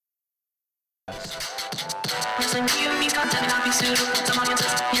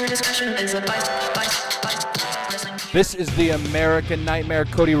This is the American Nightmare,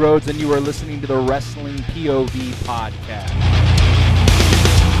 Cody Rhodes, and you are listening to the Wrestling POV podcast.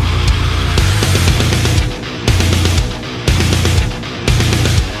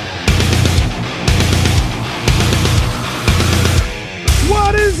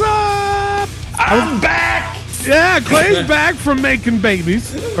 What is up? I'm back. Yeah, Clay's back from making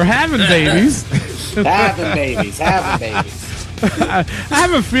babies or having babies. having babies. I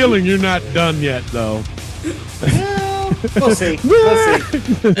have a feeling you're not done yet, though. Well, we'll see.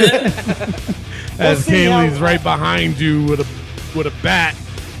 As Kaylee's right behind you with a bat.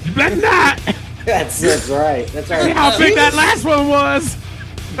 You better not. That's right. That's right. See how big that last one was.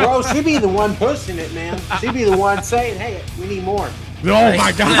 Bro, she be the one pushing it, man. She be the one saying, "Hey, we need more." Oh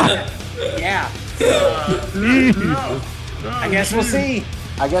my God. Yeah. I guess we'll see.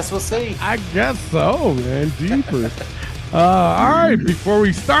 I guess so, man. Jeepers. All right, before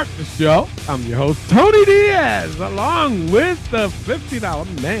we start the show, I'm your host, Tony Diaz, along with the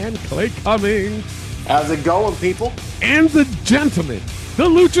 $50 man, Clay Cummings. How's it going, people? And the gentleman, the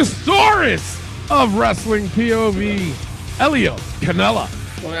Luchasaurus of Wrestling POV, Elio Canella.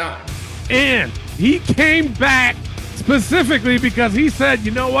 And he came back specifically because he said,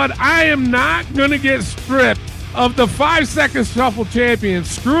 you know what, I am not going to get stripped of the 5-second shuffle champion.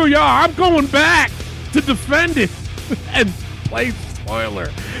 Screw y'all, I'm going back to defend it. And play spoiler.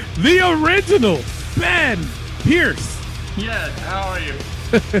 The original Ben Pierce. Yes, how are you?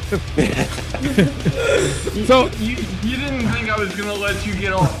 So you didn't think I was gonna let you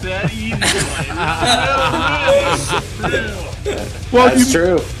get off that easy? Well, that's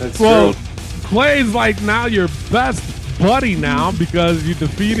true. True. Clay's like now your best buddy now because you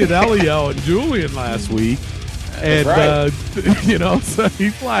defeated Elio and Julian last week. And right. So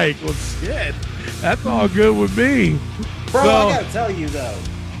he's like, well, shit. That's all good with me. Bro, so, I gotta tell you though,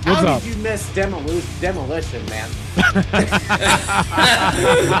 how up? did you miss Demolition, man?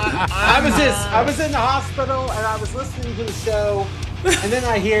 I was in the hospital and I was listening to the show, and then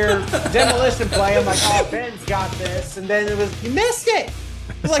I hear Demolition play. I'm like, oh, Ben's got this, and then you missed it.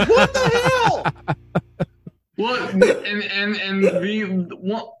 I was like, what the hell? Well,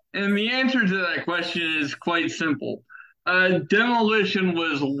 and the answer to that question is quite simple. Demolition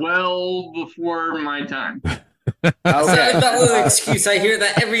was well before my time. Okay. That was an excuse. I hear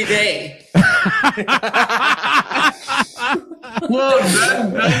that every day. Well,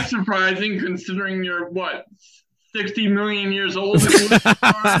 that's surprising considering you're, 60 million years old? That's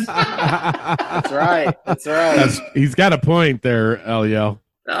right. He's got a point there, Elio.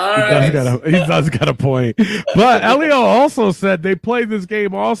 All right. He does got a point. But Elio also said they played this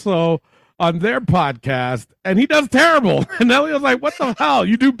game also on their podcast, and he does terrible. And Elio's like, what the hell?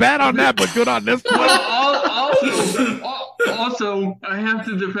 You do bad on that, but good on this one? Also, I have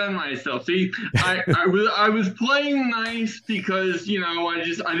to defend myself. See, I was playing nice because, I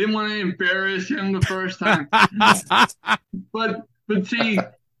didn't want to embarrass him the first time. But see,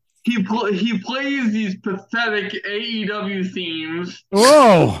 he plays these pathetic AEW themes.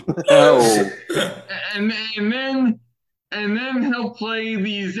 Whoa! And then he'll play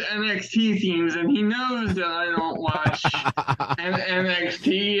these NXT themes, and he knows that I don't watch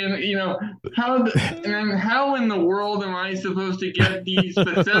NXT, and how in the world am I supposed to get these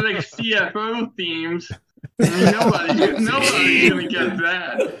pathetic CFO themes? Nobody's gonna get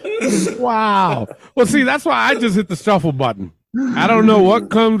that. Wow. Well, see, that's why I just hit the shuffle button. I don't know what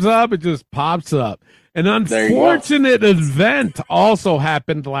comes up; it just pops up. An unfortunate event also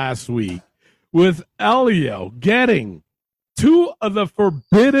happened last week with Elio getting 2 of the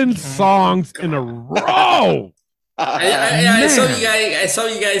forbidden songs in a row. I saw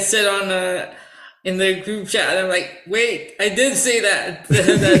you guys sit on in the group chat, and I'm like, wait, I did say that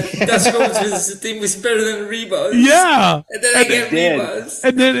Dusty Rhodes' theme was better than Reba's. Yeah, and then I get Reba's,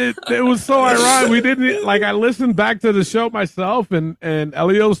 and then it was so ironic. We didn't I listened back to the show myself, and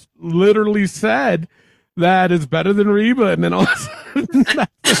Elio literally said that it's better than Reba, and then all of a sudden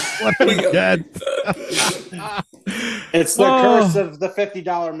that's what we get. It's the curse of the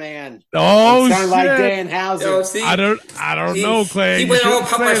 $50 man. Oh, shit! Like Dan Houser. I don't know, Clay. He went all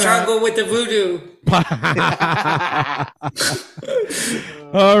Papa Shango with the voodoo.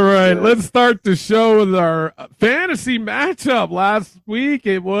 All right, let's start the show with our fantasy matchup. Last week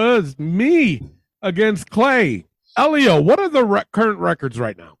it was me against Clay. Elio, what are the current records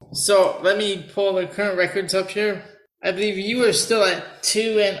right now? So let me pull the current records up here. I believe you are still at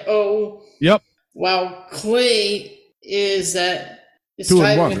 2-0. Yep. While Clay is tied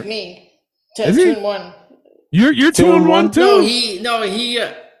with me. Is he? 2-1. You're 2-1 too. No, he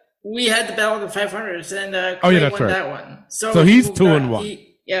we had the Battle of the 500s, and Oh, yeah, Clay that's won right. that one. So he's 2-1.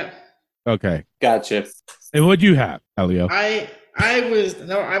 Yeah. Okay. Gotcha. And what'd you have, Elio?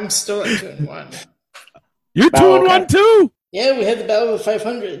 I'm still at 2-1. You're 2-1 too. Yeah, we had the Battle of the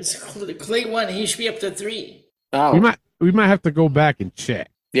 500s. Clay won. He should be up to 3. Oh. We might have to go back and check.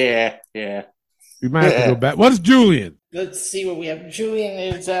 Yeah. We might have to go back. What's Julian? Let's see what we have. Julian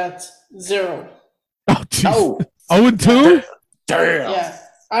is at 0. Oh, jeez. Oh. 0-2? Damn. Yeah.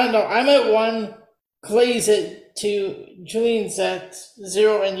 I don't know. I'm at 1. Clay's at 2. Julian's at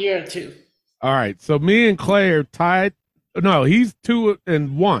 0, and you're at 2. All right. So me and Clay are tied. No, he's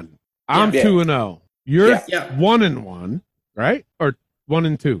 2-1. I'm 2-0. You're 1-1, right? Or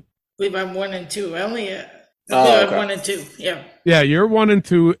 1-2? I believe I'm 1 and 2. I only okay. I'm 1 and 2. Yeah. Yeah, you're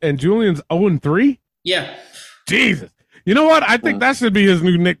 1-2, and Julian's 0-3? Yeah. Jesus. You know what? I think that should be his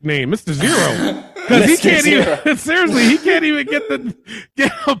new nickname, Mr. Zero. Because he can't even seriously, he can't even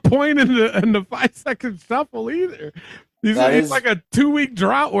get a point in the 5-second shuffle either. He's like a 2-week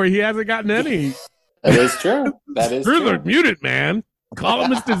drought where he hasn't gotten any. That is true. That is true. Muted, man. Call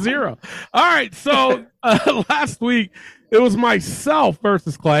him Mr. Zero. All right, so last week it was myself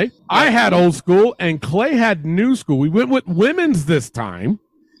versus Clay. I had old school, and Clay had new school. We went with women's this time.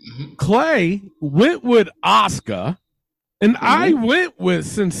 Clay went with Asuka, and I went with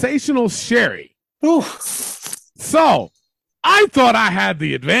Sensational Sherry. So I thought I had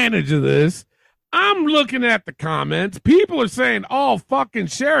the advantage of this. I'm looking at the comments. People are saying, "Oh, fucking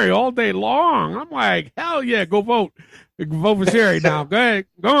Sherry all day long." I'm like, "Hell yeah, go vote. Vote for Sherry now. Go ahead.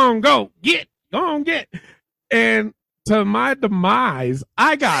 Go on, get." And to my demise,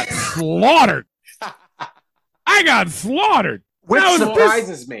 I got slaughtered. Which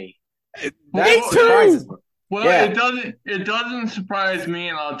surprises me. Me too. Well, it doesn't surprise me,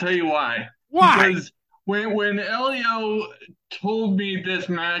 and I'll tell you why. Why? Because when Elio told me this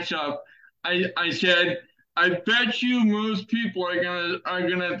matchup, I said, I bet you most people are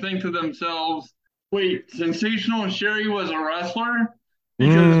gonna think to themselves, wait, Sensational Sherry was a wrestler?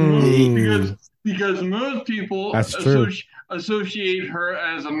 Because most people associate her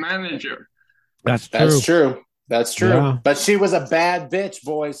as a manager. That's true. That's true. Yeah. But she was a bad bitch,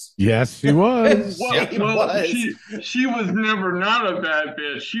 boys. Yes, she was. She was never not a bad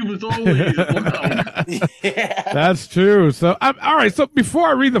bitch. She was always one. Yeah. That's true. So, all right. So before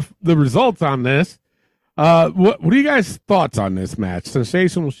I read the results on this, what are you guys' thoughts on this match?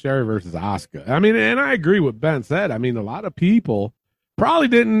 Sensational Sherry versus Asuka. I mean, and I agree with Ben said. I mean, a lot of people probably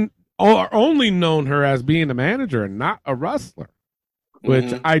didn't or only known her as being a manager and not a wrestler,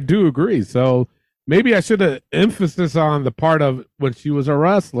 which I do agree. So maybe I should have emphasis on the part of when she was a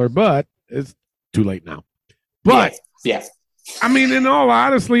wrestler, but it's too late now. But yes. I mean, in all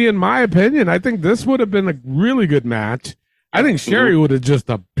honesty, in my opinion, I think this would have been a really good match. I think Sherry would have just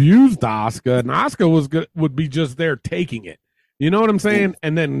abused Asuka, and Asuka would be just there taking it. You know what I'm saying?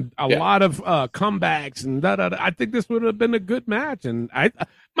 And then a lot of comebacks and da-da-da. I think this would have been a good match. And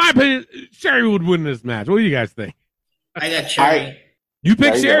my opinion, Sherry would win this match. What do you guys think? I got Sherry. You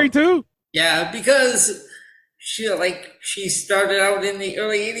picked Sherry too? Yeah, because she started out in the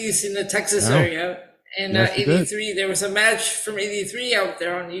early 80s in the Texas area. And 83, there was a match from 83 out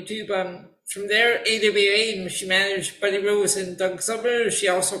there on YouTube. From there, AWA, she managed Buddy Rose and Doug Summers. She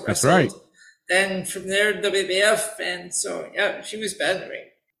also wrestled. That's right. Then from there, WWF. And so, yeah, she was bad in the ring.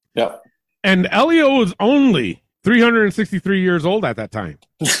 Yeah. And Elio was only 363 years old at that time.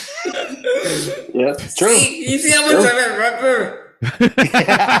 Yeah, it's true. You see how much I remember?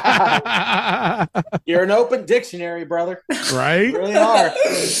 You're an open dictionary, brother. Right? You really are.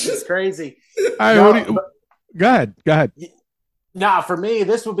 It's crazy. Go ahead. Nah, for me,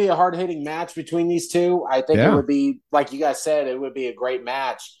 this would be a hard-hitting match between these two. I think it would be, like you guys said, it would be a great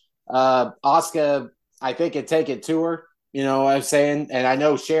match. Asuka, I think, could take it to her. You know what I'm saying? And I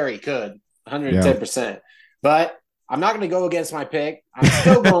know Sherry could, 110%. But I'm not going to go against my pick. I'm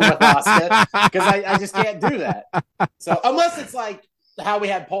still going with Asuka because I just can't do that. So unless it's like how we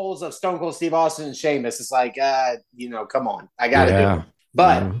had polls of Stone Cold Steve Austin and Sheamus, it's like, come on. I got to do it.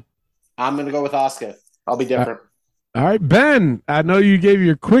 But I'm going to go with Asuka. I'll be different. All right, Ben, I know you gave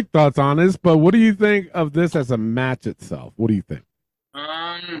your quick thoughts on this, but what do you think of this as a match itself? What do you think?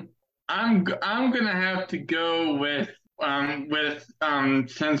 I'm gonna have to go with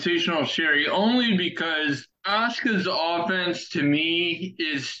Sensational Sherry only because Asuka's offense to me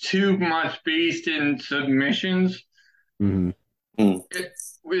is too much based in submissions.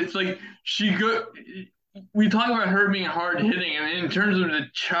 It's like we talk about her being hard hitting, and in terms of the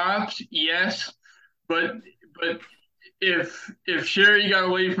chops, yes, but if Sherry got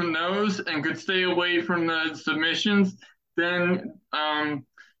away from those and could stay away from the submissions, then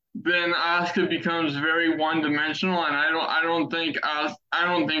then Asuka becomes very one-dimensional, and I don't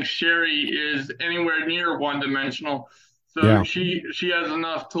think Sherry is anywhere near one-dimensional. So she has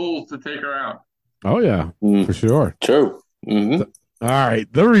enough tools to take her out. Oh yeah, for sure. True. Mm-hmm. All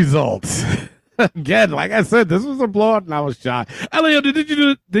right, the results. Again, like I said, this was a blowout, and I was shocked. Elio, did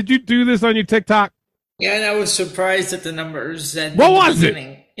you do this on your TikTok? Yeah, and I was surprised at the numbers. What was it?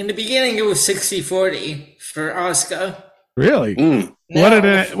 In the beginning, it was 60-40 for Asuka. Really? What did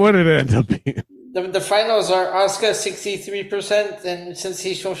it end up being? The finals are Asuka 63% and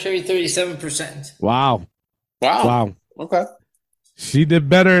Sensational Sherry 37%. Wow. Okay. She did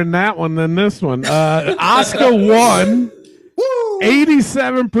better in that one than this one. Asuka won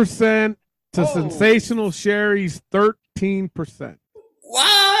 87% to Sensational Sherry's 13%.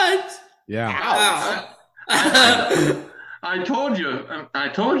 What? Yeah. Wow. I told you,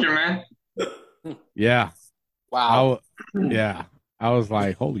 man. Yeah. Wow. I was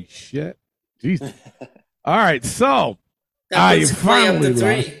like, holy shit. Jesus. All right, so That you puts Clay up finally to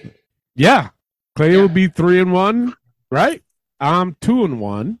 3. lost. Yeah. Clay will be 3-1, right? I'm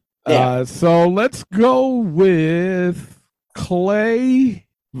 2-1. Yeah. So let's go with Clay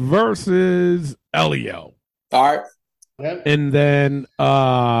versus Elio. All right. Yep. And then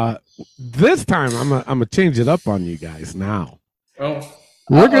this time I'm gonna change it up on you guys now. Oh.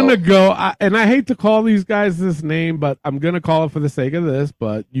 We're gonna go, and I hate to call these guys this name, but I'm gonna call it for the sake of this.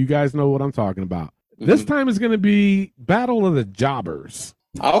 But you guys know what I'm talking about. This time is gonna be Battle of the Jobbers.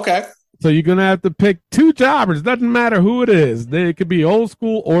 Okay. So you're gonna have to pick 2 jobbers. Doesn't matter who it is. It could be old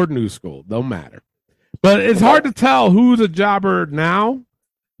school or new school. Don't matter. But it's hard to tell who's a jobber now.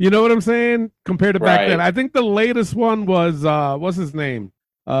 You know what I'm saying? Compared to back then. I think the latest one was what's his name?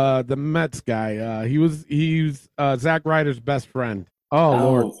 The Mets guy. He's Zack Ryder's best friend. Oh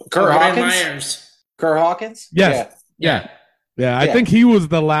Lord. Kurt Hawkins? Myers. Kurt Hawkins? Yes. Yeah. I think he was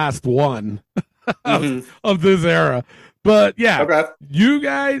the last one of this era. But yeah, you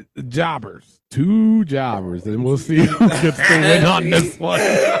guys, jobbers, 2 jobbers, and we'll see who gets to win on this one.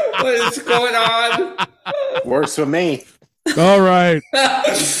 What is going on? Works for me. All right.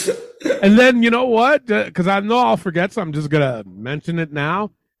 And then, you know what? Because I know I'll forget, so I'm just going to mention it now.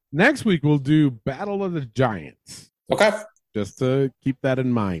 Next week, we'll do Battle of the Giants. Okay. Just to keep that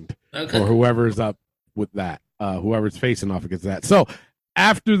in mind. Okay. Or whoever's up with that. Whoever's facing off against that. So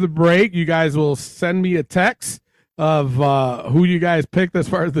after the break, you guys will send me a text of who you guys picked as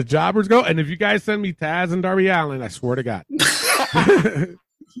far as the jobbers go. And if you guys send me Taz and Darby Allin, I swear to God. that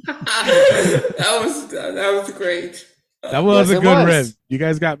was great. That was a good rib. You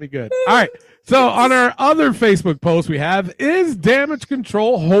guys got me good. All right. So on our other Facebook post we have, is Damage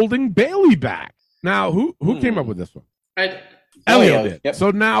Control holding Bailey back? Now, who came up with this one? Elliot did. Yep.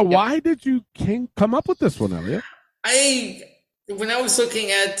 So now, why did you come up with this one, Elliot? When I was looking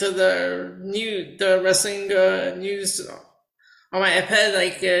at the wrestling news on my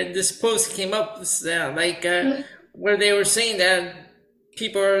iPad, this post came up, where they were saying that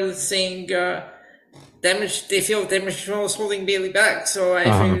people are saying they feel Damage Control is holding Bailey back. So I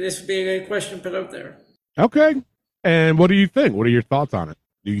figured this would be a good question to put out there. Okay. And what do you think? What are your thoughts on it?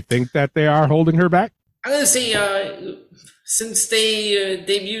 Do you think that they are holding her back? I'm going to say, since they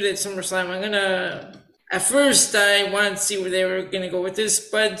debuted at SummerSlam, at first I wanted to see where they were going to go with this,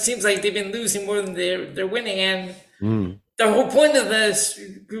 but it seems like they've been losing more than they're winning. And the whole point of this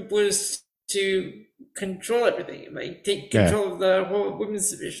group was to control everything, take control of the whole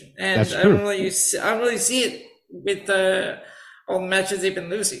women's division. And I don't really see it with all the matches they've been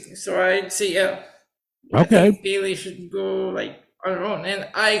losing. So I'd say, I think Bailey should go on her own. And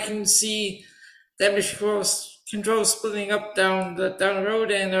I can see Damage Control splitting up down the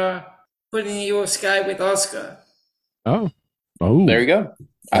road and putting Io Sky with Asuka. Oh, there you go.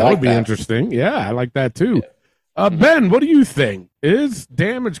 That would be interesting. Yeah, I like that too. Ben, what do you think? Is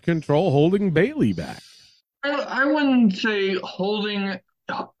Damage Control holding Bailey back? I wouldn't say holding.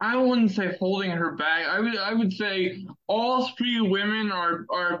 I wouldn't say holding her back. I would say all 3 women are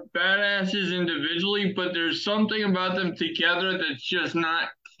badasses individually, but there's something about them together that's just not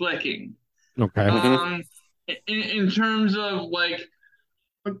clicking. Okay. In terms of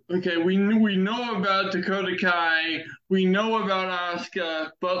okay, we know about Dakota Kai, we know about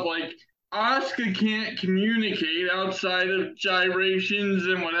Asuka, but Asuka can't communicate outside of gyrations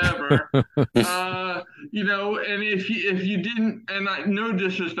and whatever. And if you didn't, and no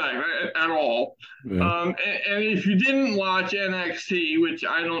disrespect at all, and if you didn't watch NXT, which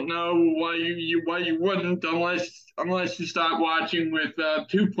I don't know why you wouldn't, unless you stopped watching with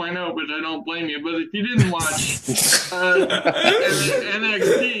 2.0, but I don't blame you. But if you didn't watch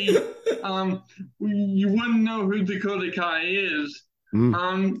NXT, you wouldn't know who Dakota Kai is.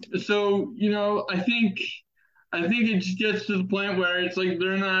 So I think it just gets to the point where it's like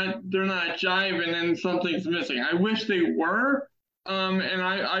they're not jiving and something's missing. I wish they were. And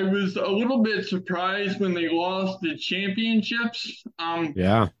I was a little bit surprised when they lost the championships.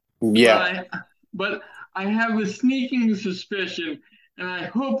 Yeah. But I have a sneaking suspicion, and I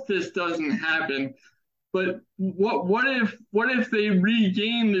hope this doesn't happen. But what if they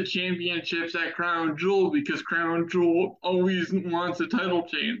regain the championships at Crown Jewel, because Crown Jewel always wants a title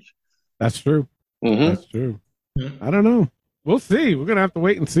change? That's true. Mm-hmm. That's true. I don't know. We'll see. We're gonna have to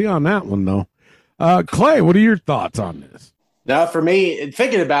wait and see on that one, though. Clay, what are your thoughts on this? Now, for me,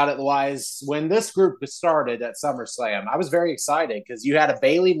 thinking about it wise, when this group started at SummerSlam, I was very excited because you had a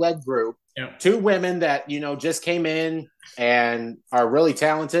Bayley-led group, two women that just came in and are really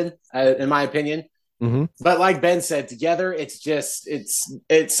talented, in my opinion. Mm-hmm. But like Ben said, together, it's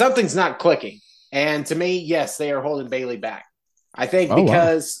something's not clicking. And to me, yes, they are holding Bayley back. I think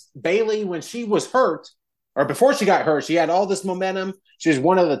because Bayley, when she was hurt, or before she got hurt, she had all this momentum. She was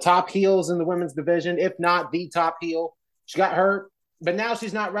one of the top heels in the women's division, if not the top heel. She got hurt, but now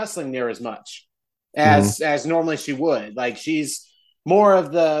she's not wrestling near as much as normally she would. Like, she's more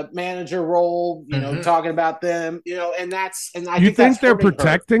of the manager role, talking about them, and I think they're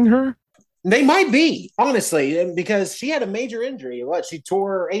protecting her? They might be, honestly, because she had a major injury. She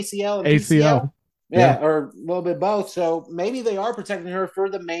tore her ACL and PCL? Yeah, or a little bit both. So maybe they are protecting her for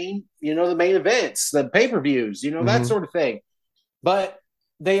the main, the main events, the pay-per-views, that sort of thing. But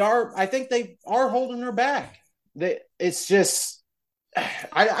I think they are holding her back. It's just,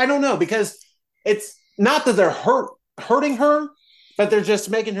 I don't know, because it's not that they're hurting her, but they're just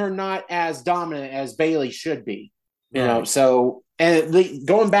making her not as dominant as Bayley should be, so, and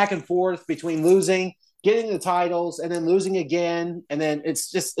going back and forth between losing, getting the titles, and then losing again. And then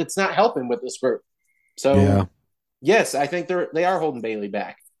it's not helping with this group. So yes, I think they are holding Bayley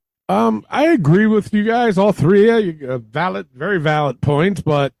back. I agree with you guys, all three of you, very valid points,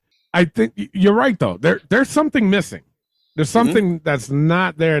 but I think you're right, though. There's something missing. There's something that's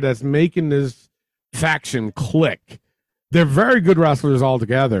not there that's making this faction click. They're very good wrestlers all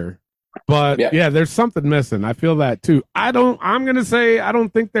together, but there's something missing. I feel that too. I'm going to say I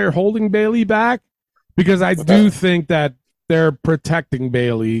don't think they're holding Bayley back, because I do think that they're protecting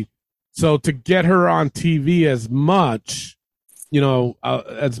Bayley. So to get her on TV as much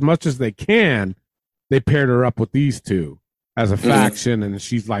as they can, they paired her up with these two as a faction, and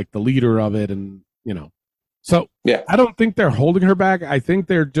she's like the leader of it, and so I don't think they're holding her back. I think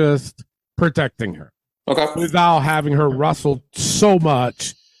they're just protecting her, without having her wrestle so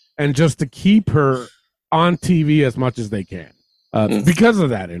much, and just to keep her on TV as much as they can because of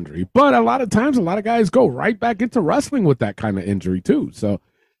that injury. But a lot of times, a lot of guys go right back into wrestling with that kind of injury too. So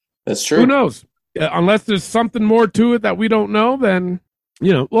that's true. Who knows? Unless there's something more to it that we don't know, then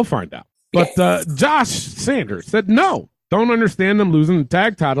we'll find out. But Josh Sanders said no. Don't understand them losing the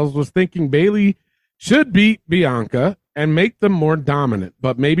tag titles. Was thinking Bayley should beat Bianca and make them more dominant.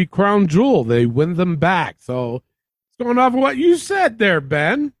 But maybe Crown Jewel, they win them back. So it's going off of what you said there,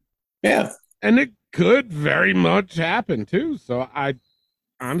 Ben. Yeah. And it could very much happen, too. So I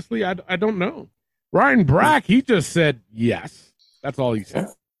don't know. Ryan Brack, he just said yes. That's all he said.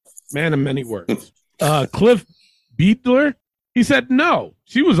 Man of many words. Cliff Beadler, he said no.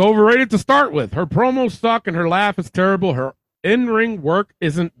 She was overrated to start with. Her promos suck and her laugh is terrible. Her in-ring work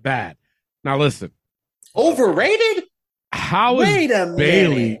isn't bad. Now listen. Overrated? How is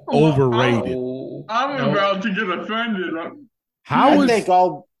Bayley overrated? I'm about to get offended. How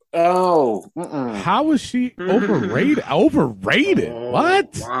is she overrated? Overrated?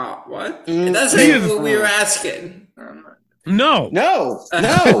 What? Wow, what? That's what we were asking. No.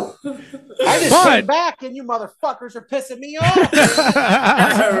 I just came back and you motherfuckers are pissing me off.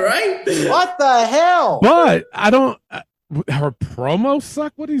 Right? What the hell? But I don't. Her promos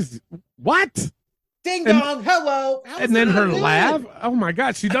suck. What? Ding dong. Hello. And then her laugh. Oh my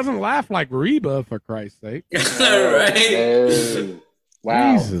God, she doesn't laugh like Reba, for Christ's sake. Right?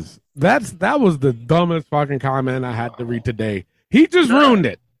 Wow. Jesus, that was the dumbest fucking comment I had to read today. He just ruined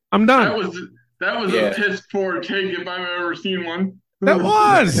it. I'm done. That was a piss poor take if I've ever seen one. That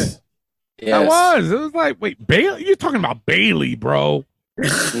was. That was. It was like, wait, Bayley? You're talking about Bayley, bro.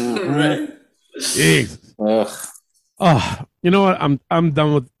 Right. Jesus. Oh, you know what? I'm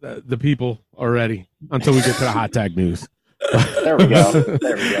done with the people already until we get to the hot tag news. There we go.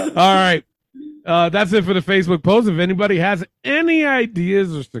 All right. That's it for the Facebook post. If anybody has any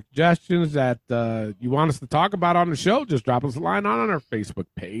ideas or suggestions that you want us to talk about on the show, just drop us a line on our Facebook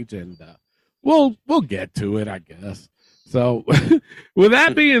page, and we'll get to it, I guess. So, with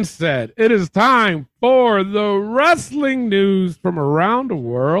that being said, it is time for the wrestling news from around the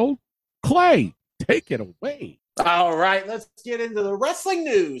world. Clay, take it away. All right, let's get into the wrestling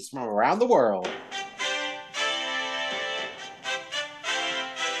news from around the world.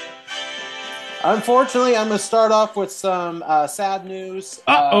 Unfortunately, I'm going to start off with some sad news.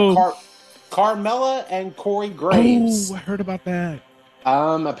 Carmella and Corey Graves. Oh, I heard about that.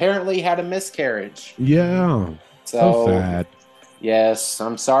 Apparently had a miscarriage. Yeah. So sad. Yes,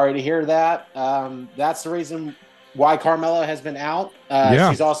 I'm sorry to hear that. That's the reason why Carmella has been out.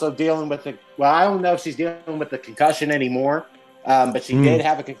 She's also dealing with I don't know if she's dealing with the concussion anymore, but she did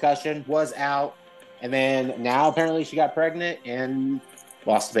have a concussion, was out, and then now apparently she got pregnant and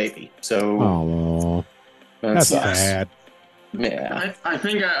lost a baby. So that's sad. Yeah, I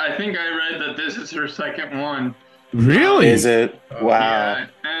think I read that this is her second one. Really? Is it? Wow. Yeah.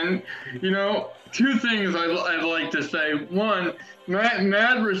 And two things I'd like to say. One,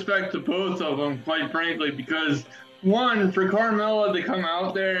 mad respect to both of them, quite frankly, because one, for Carmella to come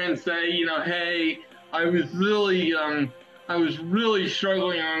out there and say, hey, I was really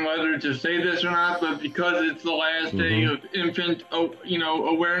struggling on whether to say this or not, but because it's the last day of Infant,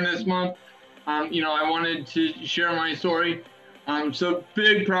 Awareness Month, I wanted to share my story. So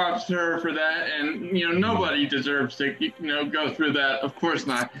big props to her for that, and nobody deserves to go through that. Of course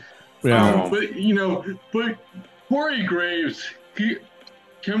not. Yeah. But Corey Graves,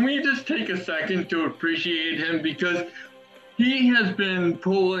 can we just take a second to appreciate him, because he has been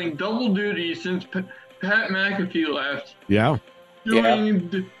pulling double duty since Pat McAfee left. Yeah.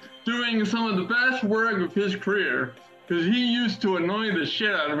 Doing some of the best work of his career, because he used to annoy the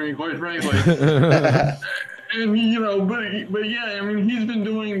shit out of me, quite frankly. And but yeah, I mean, he's been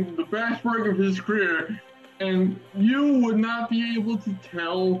doing the best work of his career, and you would not be able to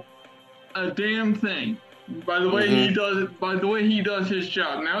tell a damn thing by the way he does it, by the way he does his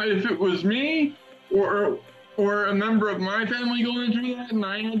job. Now, if it was me or a member of my family going through that, and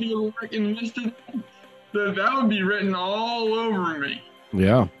I had to go to work and missed it, that would be written all over me.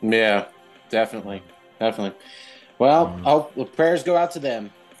 Yeah. Yeah, definitely. Well, the prayers go out to them.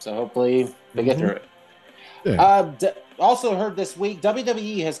 So hopefully they get through it. Yeah. Also heard this week,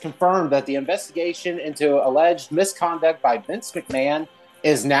 WWE has confirmed that the investigation into alleged misconduct by Vince McMahon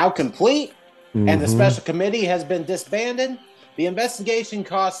is now complete, and the special committee has been disbanded. The investigation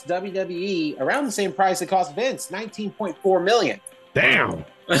cost WWE around the same price it cost Vince, $19.4 million. Damn.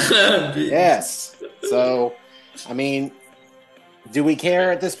 Yes. So, I mean, do we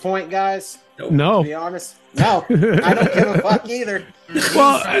care at this point, guys? No. To be honest, no. I don't give a fuck either.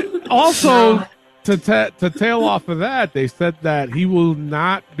 Well, also, to tail off of that, they said that he will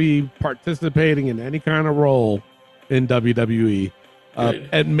not be participating in any kind of role in WWE.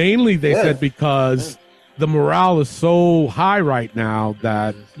 And mainly they said because the morale is so high right now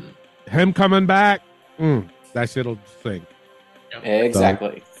that him coming back, that shit'll sink.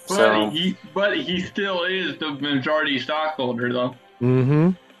 Exactly. But he still is the majority stockholder, though.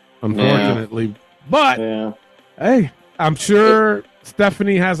 Unfortunately. But hey, I'm sure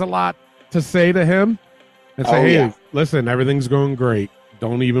Stephanie has a lot to say to him and say, hey, listen, everything's going great.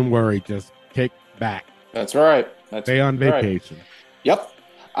 Don't even worry. Just kick back. That's right. Stay on vacation. Yep.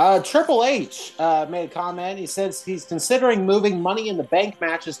 Triple H made a comment. He says he's considering moving Money in the Bank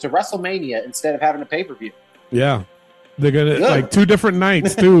matches to WrestleMania instead of having a pay-per-view. Yeah. They're going to, like, 2 different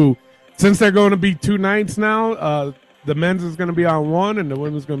nights, too. Since they're going to be 2 nights now, the men's is going to be on one and the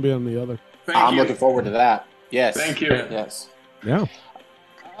women's going to be on the other. I'm looking forward to that. Yes. Thank you. Yes. Yeah.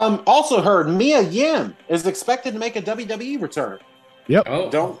 Also heard Mia Yim is expected to make a WWE return.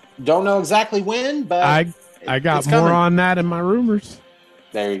 Yep. Don't know exactly when, but I got more on that in my rumors.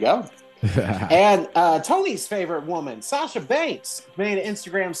 There you go. And Tony's favorite woman, Sasha Banks, made an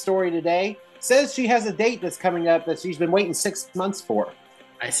Instagram story today. Says she has a date that's coming up that she's been waiting 6 months for.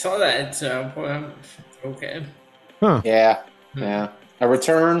 I saw that. Okay. Huh. Yeah. A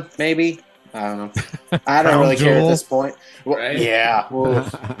return, maybe. I don't know. I don't really care at this point. Well, right? Yeah.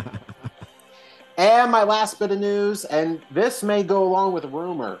 And my last bit of news, and this may go along with a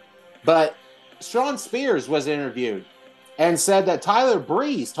rumor, but Shawn Spears was interviewed and said that Tyler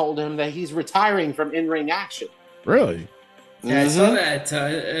Breeze told him that he's retiring from in-ring action. Really? Yeah, I saw that.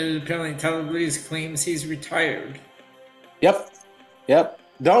 Apparently Tyler Breeze claims he's retired. Yep.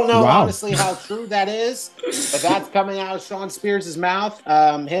 Don't know honestly how true that is, but that's coming out of Shawn Spears' mouth.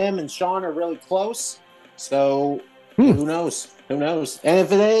 Him and Shawn are really close, so who knows? And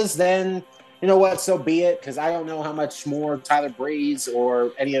if it is, then you know what? So be it, because I don't know how much more Tyler Breeze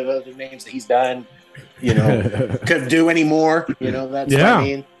or any of the other names that he's done, could do anymore. That's what I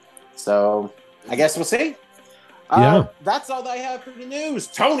mean. So I guess we'll see. That's all I have for the news.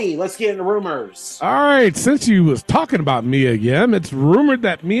 Tony, let's get into rumors. All right, since you was talking about Mia Yim, it's rumored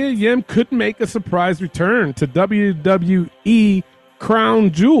that Mia Yim could make a surprise return to WWE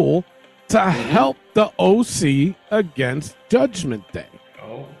Crown Jewel to help the OC against Judgment Day.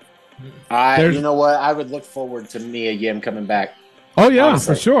 You know what? I would look forward to Mia Yim coming back. Oh yeah,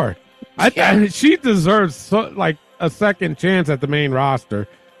 honestly. For sure. She deserves a second chance at the main roster.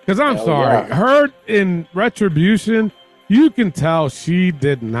 Because I'm sorry, her in Retribution, you can tell she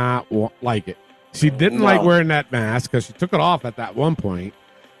did not like it. She didn't like wearing that mask because she took it off at that one point.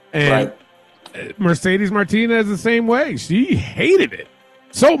 And Mercedes Martinez the same way. She hated it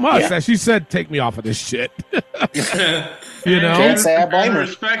so much that she said, "Take me off of this shit." You know, can't say I blame her.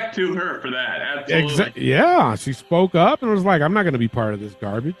 Respect to her for that. Absolutely. Yeah, she spoke up and was like, "I'm not going to be part of this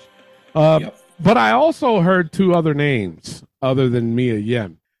garbage." But I also heard two other names other than Mia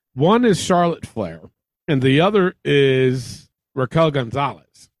Yim. One is Charlotte Flair, and the other is Raquel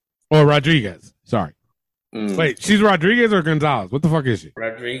Gonzalez. Or Rodriguez. Sorry. Wait, she's Rodriguez or Gonzalez? What the fuck is she?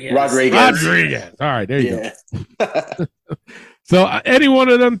 Rodriguez. All right, there you go. So any one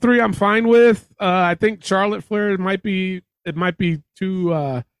of them three I'm fine with. I think Charlotte Flair might be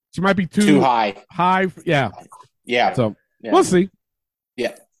too she might be too high. Yeah. So we'll see.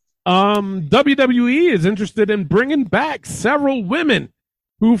 Yeah. WWE is interested in bringing back several women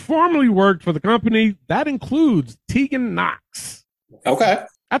who formerly worked for the company. That includes Tegan Knox. Okay.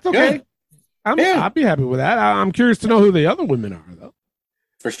 That's okay. I'll be happy with that. I'm curious to know who the other women are, though.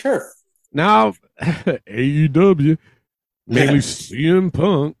 For sure. Now, AEW, mainly CM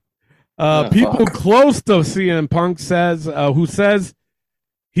Punk. People close to CM Punk who says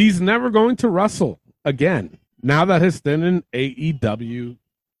he's never going to wrestle again now that his stint in AEW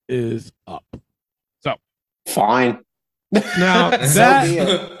is up. So fine. Now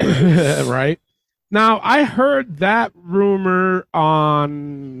that right now, I heard that rumor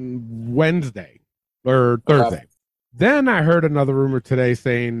on Wednesday or Thursday. Then I heard another rumor today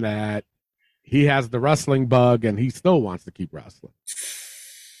saying that he has the wrestling bug and he still wants to keep wrestling.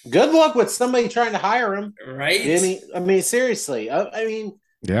 Good luck with somebody trying to hire him, right? I mean, seriously.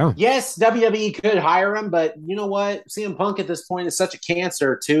 Yes, WWE could hire him, but you know what? CM Punk at this point is such a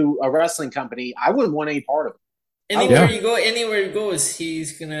cancer to a wrestling company. I wouldn't want any part of it. Anywhere he goes,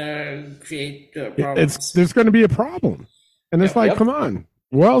 he's gonna create problems. There's going to be a problem, and it's come on,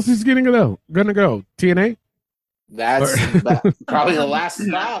 where else is he gonna go? TNA? That's probably the last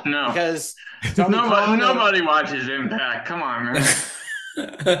stop. No, because nobody watches Impact. Come on, man.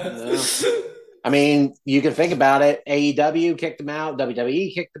 No. I mean, you can think about it. AEW kicked him out.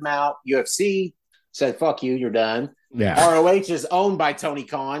 WWE kicked him out. UFC said, "Fuck you, you're done." Yeah. ROH is owned by Tony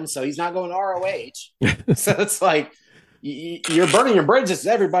Khan, so he's not going to ROH. So it's like you're burning your bridges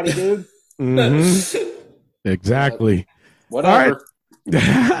to everybody, dude. Mm-hmm. Exactly. Whatever. All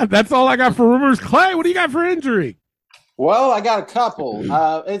right. That's all I got for rumors. Clay, what do you got for injury? Well, I got a couple.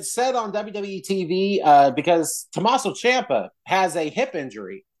 It's said on WWE TV because Tommaso Ciampa has a hip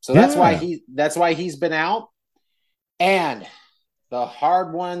injury, so that's why he's been out. And the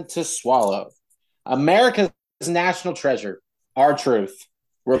hard one to swallow, America's national treasure, R-Truth,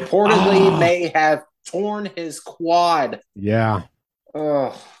 reportedly may have torn his quad. Yeah.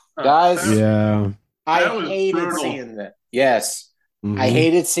 Guys. Yeah. I hated seeing that. Yes. Mm-hmm. I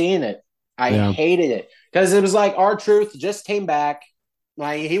hated seeing it. I hated it. Because it was like R-Truth just came back.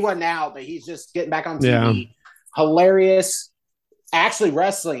 Like, he wasn't out, but he's just getting back on TV. Yeah. Hilarious. Actually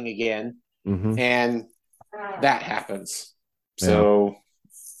wrestling again. Mm-hmm. And that happens. So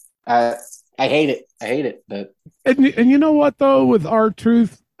I hate it. I hate it. But and you know what, though, with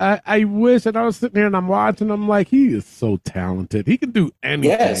R-Truth, I wish that I was sitting there and I'm watching. I'm like, he is so talented. He can do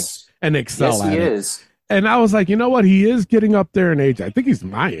anything and excel at it. Yes, he is. And I was like, you know what? He is getting up there in age. I think he's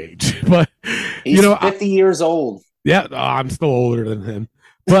my age, but he's 50 years old. Yeah, I'm still older than him.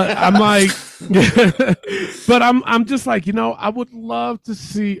 But I'm like, but I'm just like, I would love to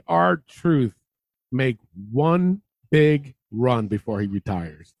see R-Truth make one big run before he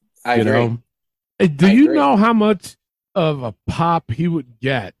retires. I agree. Do you know how much of a pop he would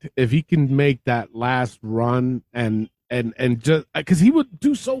get if he can make that last run and just because he would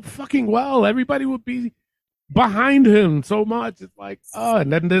do so fucking well? Everybody would be behind him so much. It's like,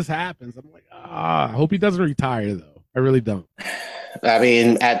 and then this happens. I'm like, I hope he doesn't retire though. I really don't. I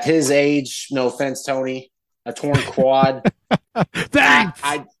mean, at his age, no offense, Tony, a torn quad. Thanks.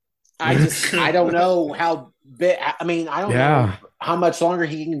 I don't know how big. I mean, I don't know how much longer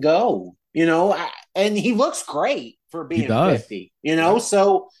he can go. And he looks great for being 50.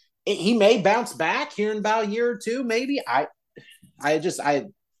 So he may bounce back here in about a year or two, maybe. I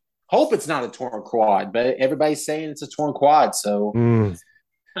hope it's not a torn quad, but everybody's saying it's a torn quad. So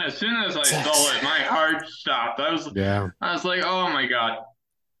as soon as I saw it, my heart stopped. I was like, oh my God.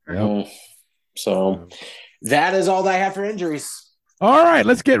 Yep. So that is all that I have for injuries. All right,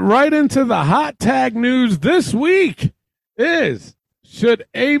 let's get right into the hot tag news this week. Should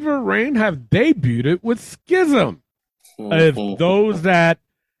Ava Raine have debuted with Schism? If those that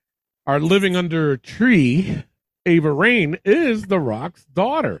are living under a tree, Ava Raine is The Rock's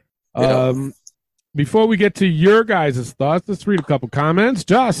daughter. Before we get to your guys' thoughts, let's read a couple comments.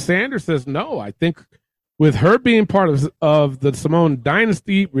 Josh Sanders says, no, I think with her being part of the Samoan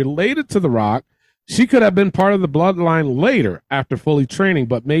dynasty related to The Rock, she could have been part of the bloodline later after fully training,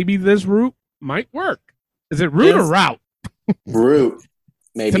 but maybe this route might work. Is it route or route? Route,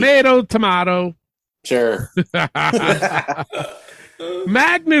 maybe. Tomato. Sure.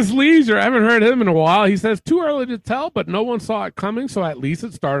 Magnus Leisure, I haven't heard him in a while. He says, too early to tell, but no one saw it coming, so at least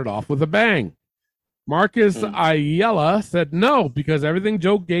it started off with a bang. Marcus Ayala said no, because everything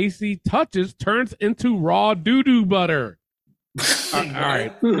Joe Gacy touches turns into raw doo-doo butter. All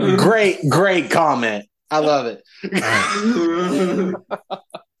right. Great comment. I love it.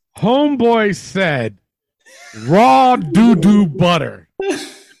 Homeboy said raw doo-doo butter.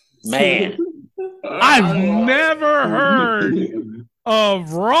 Man. I've never heard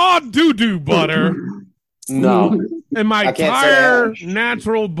of raw doo-doo butter. No. In my entire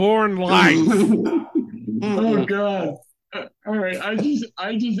natural born life. Oh God. All right. I just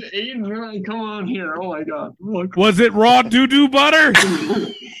ate and then I come on here. Oh my God. Look. Was it raw doo-doo butter?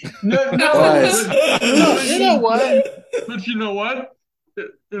 No. You know what? But you know what?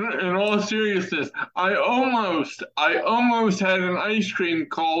 In all seriousness, I almost had an ice cream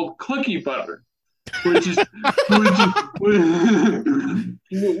called Cookie Butter. Which is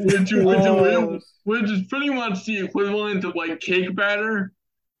pretty much the equivalent of like cake batter.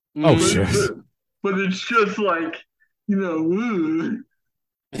 Oh shit! But it's just like, Ooh.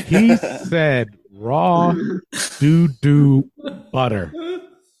 He said raw doo-doo butter.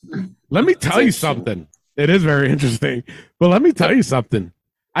 Let me tell you something. It is very interesting, but let me tell you something.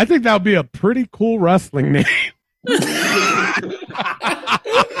 I think that would be a pretty cool wrestling name.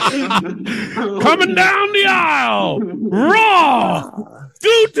 Coming down the aisle, raw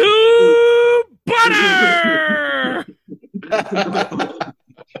doo-doo butter.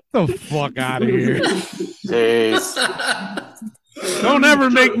 The fuck out of here. Jeez. Don't ever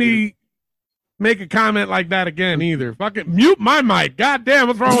make a comment like that again either. Fucking mute my mic. God damn,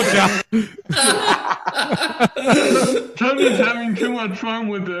 what's wrong with y'all? Tony's having too much fun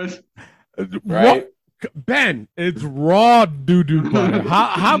with this. Right? Ben, it's raw doo-doo butter.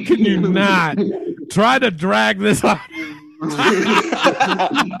 How can you not try to drag this up? Well,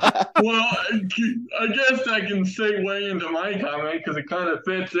 I guess I can segue into my comment because it kind of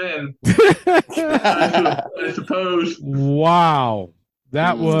fits in. I suppose. Wow.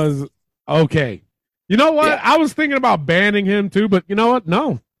 That was okay. You know what? Yeah. I was thinking about banning him too, but you know what?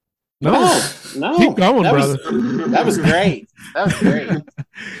 No. Keep going, brother. That was great.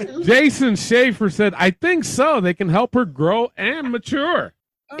 Jason Schaefer said, I think so. They can help her grow and mature.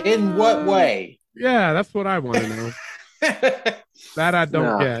 In what way? Yeah, that's what I want to know. That I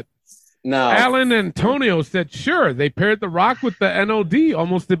don't get. No. Alan Antonio said, sure. They paired The Rock with the NOD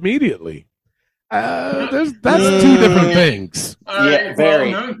almost immediately. That's two different things. Yeah,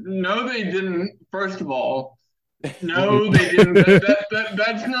 very. Well, no, they didn't. First of all, no, they didn't.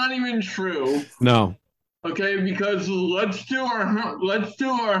 That's not even true. No. Okay, because let's do our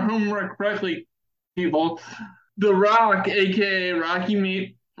homework correctly, people. The Rock, aka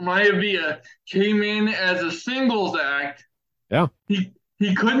Rocky Maivia, came in as a singles act. Yeah. He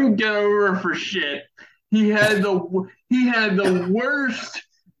couldn't get over for shit. He had the worst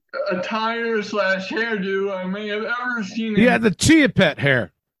attire / hairdo I may have ever seen. He had the Chia Pet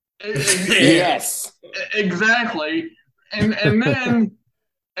hair. Yes. Exactly. And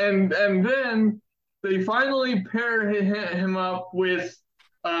then they finally paired him up with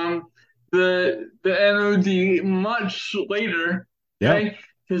the NOD much later. Yeah. Okay?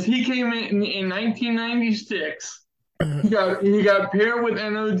 Because he came in 1996. He got paired with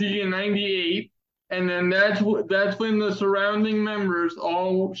NOD in 98, and then that's when the surrounding members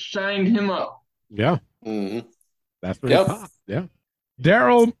all shined him up. Yeah. Mm-hmm. That's when he popped. Yeah.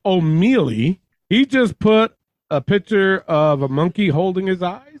 Daryl O'Mealy, he just put a picture of a monkey holding his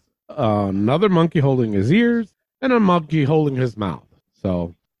eyes, another monkey holding his ears, and a monkey holding his mouth.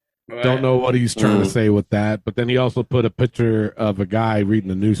 So don't know what he's trying to say with that. But then he also put a picture of a guy reading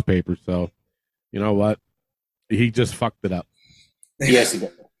the newspaper. So you know what? He just fucked it up. Yes, he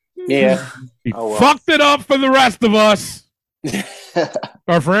did. Yeah. He fucked it up for the rest of us.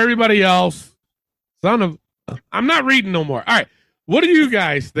 Or for everybody else, I'm not reading no more. All right. What do you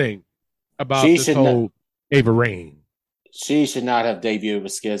guys think about this whole Ava Raine? She should not have debuted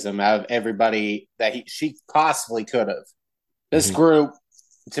with Schism out of everybody that she possibly could have. This group,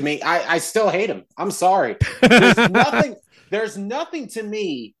 to me, I still hate him. I'm sorry. There's nothing to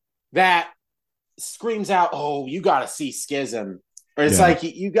me that screams out, oh, you got to see Schism. Or it's like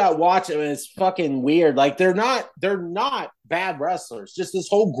you got to watch it, and it's fucking weird. Like they're not bad wrestlers. Just this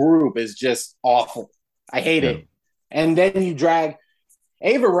whole group is just awful. I hate it. And then you drag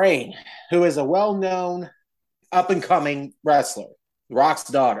Ava Raine, who is a well-known, up-and-coming wrestler, Rock's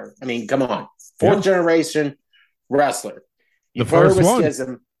daughter. I mean, come on, fourth generation wrestler. You put her with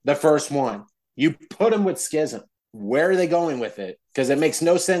Schism, the first one. You put him with Schism. Where are they going with it? Because it makes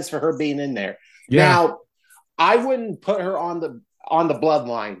no sense for her being in there. Yeah. Now, I wouldn't put her on the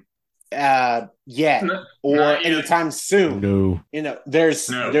bloodline yet or anytime soon. No. You know, there's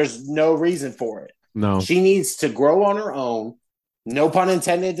no reason for it. No. She needs to grow on her own. No pun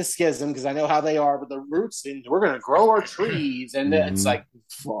intended to Schism, because I know how they are with the roots, and we're going to grow our trees. And it's like,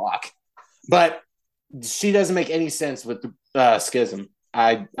 fuck. But she doesn't make any sense with the Schism.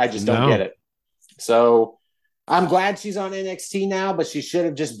 I just don't get it. So I'm glad she's on NXT now, but she should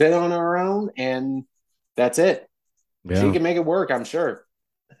have just been on her own, and that's it. Yeah. She can make it work, I'm sure.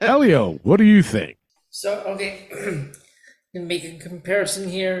 Elio, what do you think? So, okay, gonna make a comparison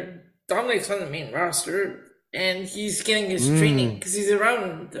here. Dominic's on the main roster, and he's getting his training because he's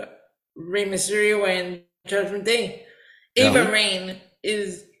around Rey Mysterio and Judgment Day. Ava Raine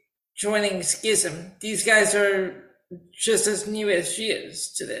is joining Schism. These guys are just as new as she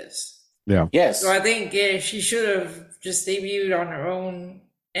is to this. Yeah. Yes. So I think she should have just debuted on her own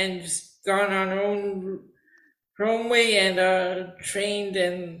and just gone on her own way and trained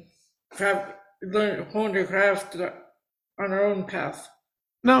and honed her craft on her own path.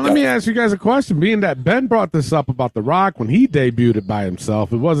 Now, let me ask you guys a question. Being that Ben brought this up about The Rock when he debuted by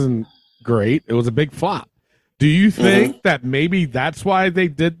himself, it wasn't great. It was a big flop. Do you think that maybe that's why they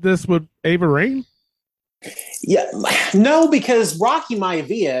did this with Ava Raine? Yeah, no, because Rocky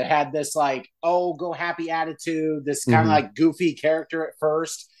Maivia had this like, oh, go happy attitude, this kind of like goofy character at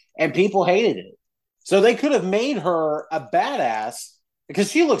first, and people hated it. So they could have made her a badass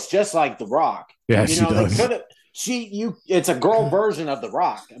because she looks just like The Rock. Yeah, she does. They could have. It's a girl version of The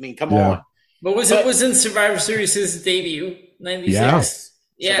Rock. I mean, come on. But was in Survivor Series' debut, 96.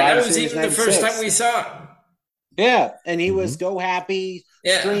 Yeah, that was even 96. The first time we saw him. Yeah, and he was go happy,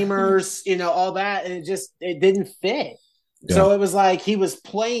 streamers, all that, and it didn't fit. Yeah. So it was like he was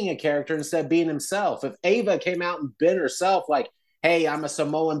playing a character instead of being himself. If Ava came out and been herself, like, hey, I'm a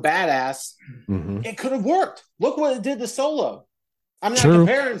Samoan badass, it could have worked. Look what it did to Solo. I'm not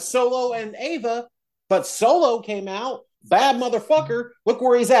comparing Solo and Ava, but Solo came out, bad motherfucker. Look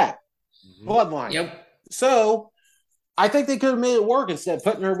where he's at. Bloodline. Yep. So I think they could have made it work instead of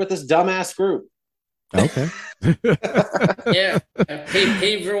putting her with this dumbass group. Okay.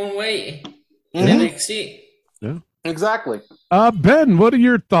 Pave your own way. NXT. Yeah. Exactly. Ben, what are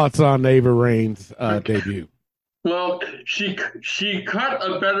your thoughts on Ava Raine's debut? Well, she cut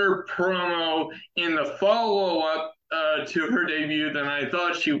a better promo in the follow-up to her debut than I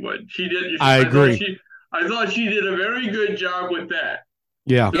thought she would. She did. I agree. I thought she did a very good job with that.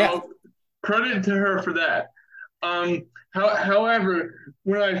 Yeah. So credit to her for that. However,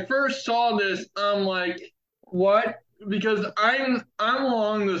 when I first saw this, I'm like, what? Because I'm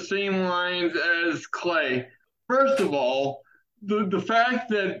along the same lines as Clay. First of all, the fact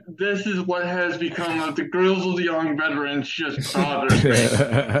that this is what has become of the Grizzled Young Veterans just bothers me.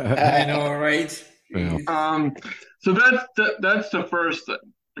 I know, right? Yeah. So that's the first thing,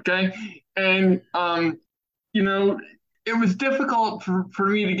 okay? And it was difficult for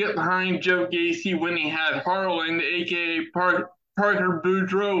me to get behind Joe Gacy when he had Harland, aka Parker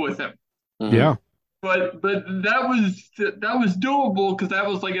Boudreaux, with him. Yeah. But that was doable because that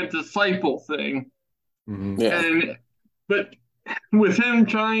was like a disciple thing. Yeah. But with him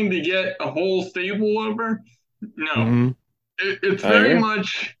trying to get a whole stable over, no. It's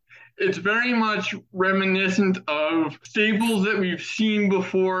very much reminiscent of stables that we've seen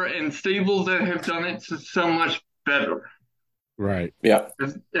before and stables that have done it so much better. Right. Yeah.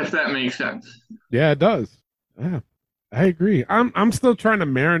 If that makes sense. Yeah, it does. Yeah. I agree. I'm still trying to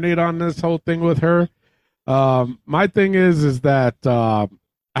marinate on this whole thing with her. My thing is that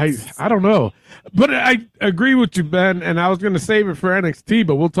I don't know. But I agree with you, Ben, and I was gonna save it for NXT,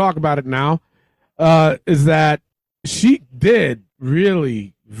 but we'll talk about it now. Is that she did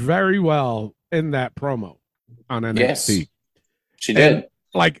really very well in that promo on NXT. Yes, she did.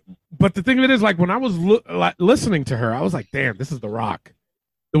 like, but the thing of it is, like, when I was listening to her, I was like, damn, this is The Rock.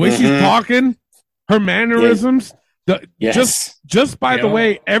 The way she's talking, her mannerisms, just by the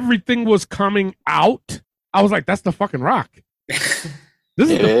way everything was coming out, I was like, that's the fucking Rock. This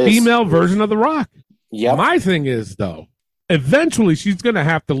is the female version of The Rock. Yep. My thing is, though, eventually she's going to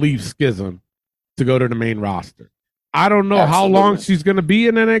have to leave Schism to go to the main roster. I don't know how long she's going to be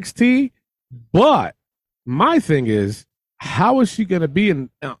in NXT, but my thing is, how is she going to be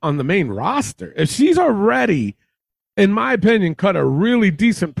on the main roster? If she's already, in my opinion, cut a really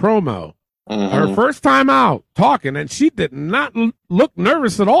decent promo, her first time out talking, and she did not look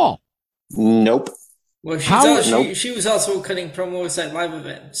nervous at all. Nope. Well, she was also cutting promos at live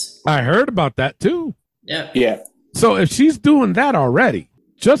events. I heard about that too. Yeah. So if she's doing that already,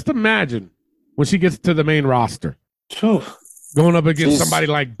 just imagine when she gets to the main roster, going up against somebody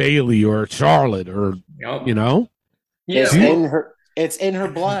like Bayley or Charlotte, or you know, it's in her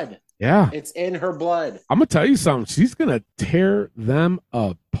blood. Yeah, it's in her blood. I'm gonna tell you something. She's gonna tear them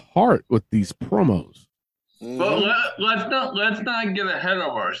apart with these promos. But let's not get ahead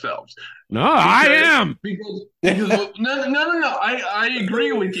of ourselves. No, I am. Because no. I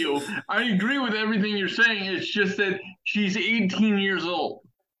agree with you. I agree with everything you're saying. It's just that she's 18 years old.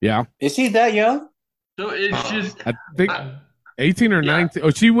 Yeah. Is she that young? So it's just, I think 18 or 19.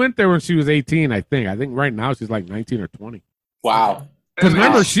 Oh, she went there when she was 18, I think. I think right now she's like 19 or 20. Wow. Because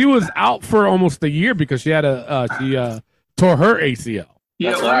remember, she was out for almost a year because she had she tore her ACL.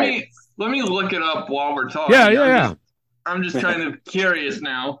 Yeah, let me look it up while we're talking. Yeah. I'm just kind of curious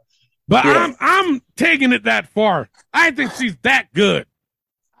now. But I'm taking it that far. I think she's that good.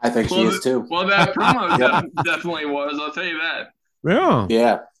 I think she is too. Well, that promo definitely was. I'll tell you that.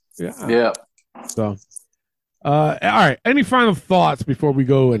 Yeah. So, all right. Any final thoughts before we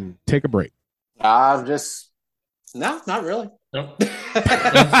go and take a break? No, not really. Nope.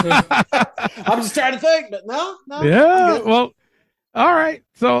 I'm just trying to think, but no. Yeah. Well, all right.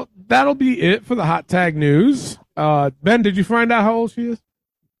 So that'll be it for the hot tag news. Ben, did you find out how old she is?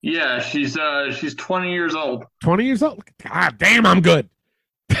 Yeah, she's 20 years old. 20 years old? God damn, I'm good.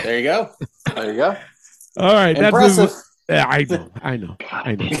 There you go. All right. Impressive. I know.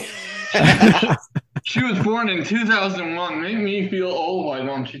 She was born in 2001. Make me feel old, why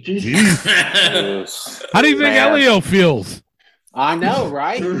don't you? Jesus. How do you think Elio feels? I know,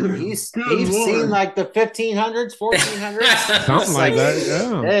 right? He's seen like the 1500s, 1400s. Something like that,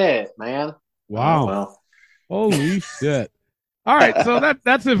 yeah. Yeah, man. Wow. Well. Holy shit. All right, so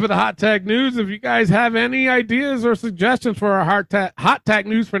that's it for the hot tag news. If you guys have any ideas or suggestions for our hot tag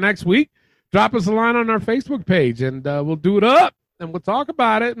news for next week, drop us a line on our Facebook page, and we'll do it up, and we'll talk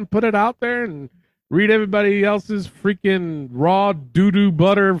about it and put it out there and read everybody else's freaking raw doo-doo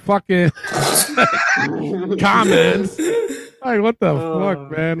butter fucking comments. Like, what the fuck,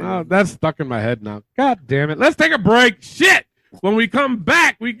 man? Oh, that's stuck in my head now. God damn it. Let's take a break. Shit. When we come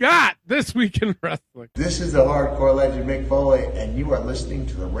back, we got This Week in Wrestling. This is the hardcore legend Mick Foley, and you are listening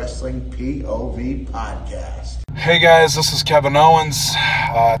to the Wrestling POV podcast. Hey guys, this is Kevin Owens.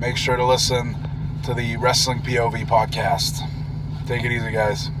 Make sure to listen to the Wrestling POV podcast. Take it easy,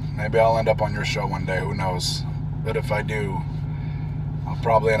 guys. Maybe I'll end up on your show one day. Who knows? But if I do, I'll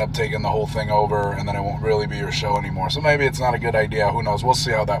probably end up taking the whole thing over, and then it won't really be your show anymore. So maybe it's not a good idea. Who knows? We'll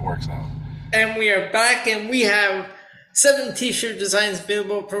see how that works out. And we are back, and we have 7 t-shirt designs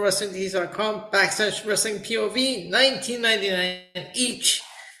available at ProWrestlingTees.com/WrestlingPOV, $19.99 each.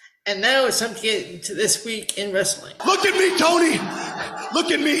 And now it's time to get into This Week in Wrestling. Look at me, Tony!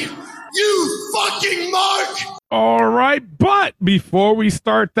 Look at me! You fucking mark! All right, but before we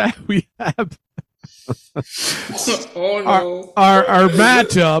start that, we have oh no! Our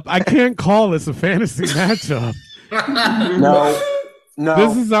matchup. I can't call this a fantasy matchup. No.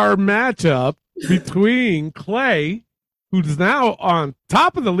 This is our matchup between Clay, who's now on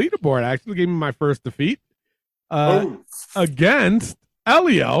top of the leaderboard, actually gave me my first defeat, against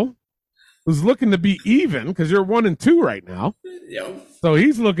Elio, who's looking to be even, because you're 1-2 right now. Yep. So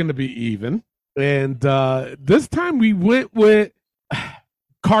he's looking to be even. And this time we went with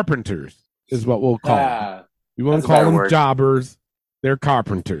carpenters, is what we'll call them. We won't call them jobbers. They're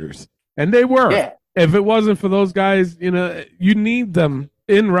carpenters. And they were. Yeah. If it wasn't for those guys, you need them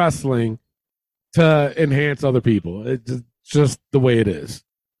in wrestling to enhance other people. It's just the way it is.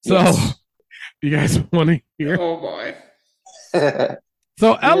 So, you guys want to hear? Oh, boy.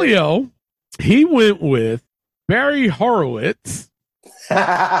 So, Elio, he went with Barry Horowitz.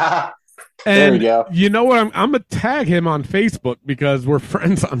 There we go. You know what? I'm going to tag him on Facebook because we're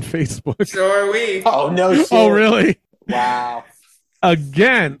friends on Facebook. So are we. Oh, no shit. Oh, really? Wow.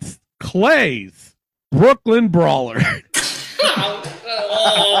 Against Clay's Brooklyn Brawler.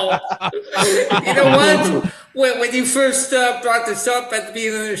 Oh. You know what? When you first brought this up at the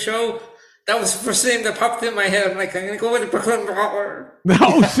beginning of the show, that was the first thing that popped in my head. I'm like, I'm going to go with the Brooklyn Brawler.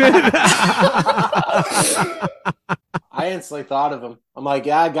 No shit. I instantly thought of him. I'm like,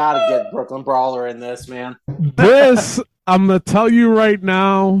 yeah, I got to get Brooklyn Brawler in this, man. This, I'm going to tell you right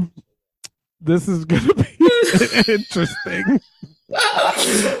now, this is going to be interesting.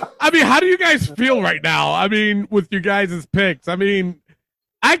 I mean, how do you guys feel right now? I mean, with your guys' picks. I mean,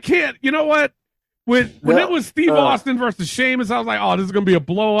 I can't, you know what? When it was Steve Austin versus Sheamus, I was like, oh, this is going to be a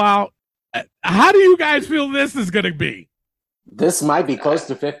blowout. How do you guys feel this is going to be? This might be close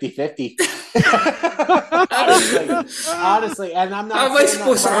to 50-50. honestly, and I'm not. How am I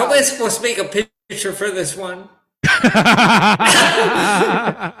supposed to make a picture for this one?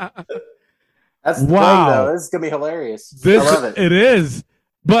 That's wow. Thing, though. This is gonna be hilarious. I love it. It is.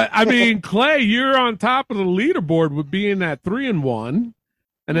 But I mean, Clay, you're on top of the leaderboard with being at 3-1,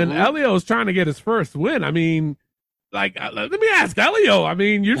 and then Elio's trying to get his first win. I mean, like, let me ask Elio. I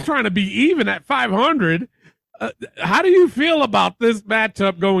mean, you're trying to be even at 500. How do you feel about this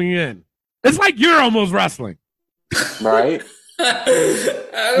matchup going in? It's like you're almost wrestling, right? I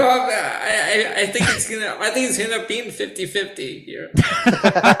think it's gonna end up being 50-50 here.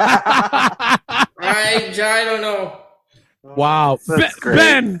 I don't know. Wow,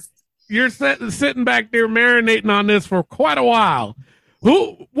 Ben, you're sitting back there marinating on this for quite a while.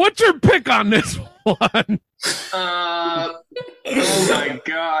 What's your pick on this one? Oh my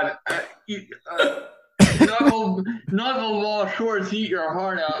God. Not the law shorts eat your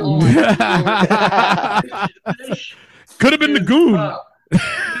heart out. Oh could have been the Goon.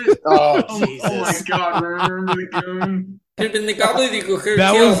 Oh my God! Remember the Goon? Could have been the Gobbledygook.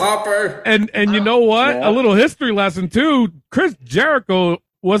 That was Hopper. And you know what? Yeah. A little history lesson too. Chris Jericho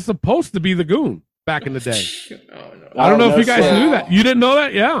was supposed to be the Goon back in the day. I don't know if you guys knew that. You didn't know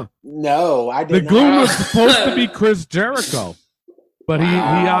that? Yeah. No, I didn't. The Goon was supposed to be Chris Jericho, but he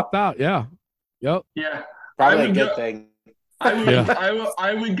opted out. Yeah. Yep. Yeah. Probably a good thing.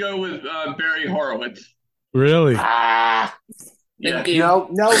 I would go with Barry Horowitz. Really? Yeah. No run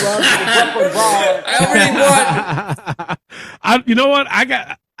to the I already won. You know what?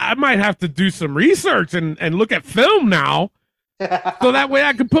 I might have to do some research and look at film now, so that way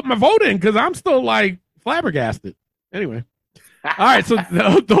I can put my vote in because I'm still like flabbergasted. Anyway, all right. So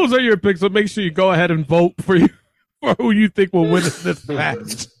those are your picks. So make sure you go ahead and vote for who you think will win this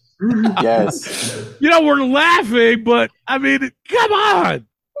match. Yes. You know, we're laughing, but I mean, come on.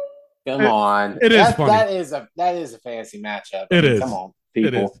 Come on. It is funny. That is a fancy matchup. It is. Come on,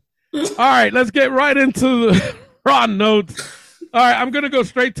 people. All right, let's get right into the raw notes. All right, I'm going to go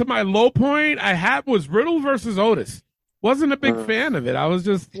straight to my low point. I had was Riddle versus Otis. Wasn't a big fan of it. I was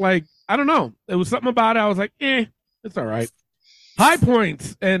just like, I don't know. There was something about it. I was like, it's all right. High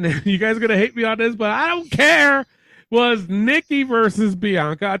points, and you guys are going to hate me on this, but I don't care, was Nikki versus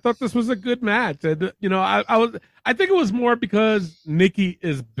Bianca. I thought this was a good match. And, you know, I think it was more because Nikki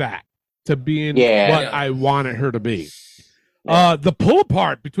is back to being I wanted her to be. Yeah. The pull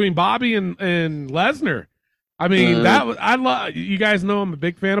apart between Bobby and Lesnar. I mean, that was, I love, you guys know I'm a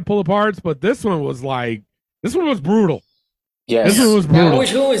big fan of pull aparts, but this one was brutal. Yes. This one was brutal.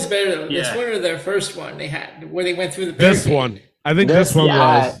 Which one was better? This one or their first one they had where they went through the This one. I think this one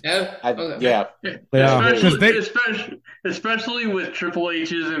was. Especially with Triple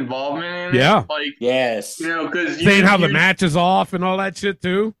H's involvement in it. Yeah. Like, yes. You know, because saying how the match is off and all that shit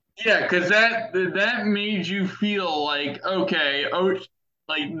too. Yeah, because that made you feel like, okay,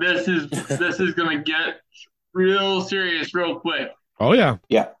 like this is gonna get real serious real quick. Oh yeah.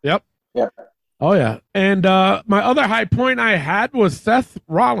 Yeah. Yep. Yep. Oh yeah. And my other high point I had was Seth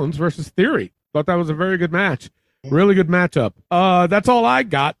Rollins versus Theory. Thought that was a very good match. Really good matchup. That's all I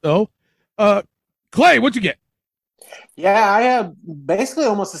got though. Clay, what'd you get? Yeah, I have basically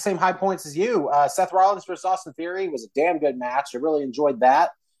almost the same high points as you. Seth Rollins versus Austin Theory was a damn good match. I really enjoyed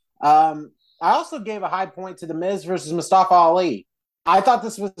that. I also gave a high point to The Miz versus Mustafa Ali. I thought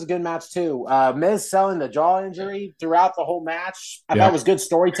this was a good match too. Miz selling the jaw injury throughout the whole match. I thought it was good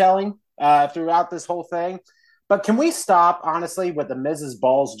storytelling throughout this whole thing. But can we stop, honestly, with the Miz's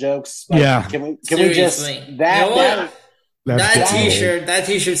balls jokes? Like, Can we just that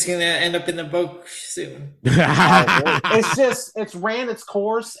t-shirt's gonna end up in the book soon. It's ran its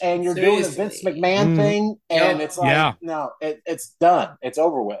course, and you're doing a Vince McMahon thing, and it's like no, it's done. It's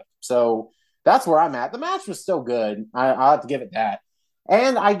over with. So that's where I'm at. The match was still good. I'll have to give it that.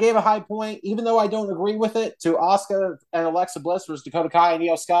 And I gave a high point, even though I don't agree with it, to Asuka and Alexa Bliss versus Dakota Kai and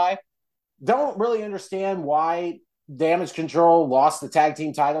Io Sky. Don't really understand why Damage Control lost the tag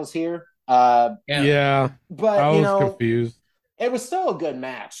team titles here. But I was confused. It was still a good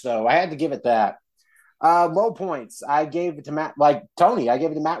match, though. I had to give it that. Low points. I gave it to Matt, like Tony. I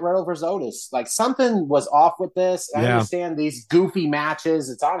gave it to Matt Riddle versus Otis. Like something was off with this. I understand these goofy matches.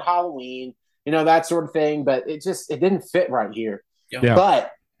 It's on Halloween, that sort of thing. But it didn't fit right here. Yeah.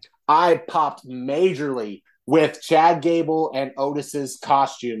 But I popped majorly with Chad Gable and Otis's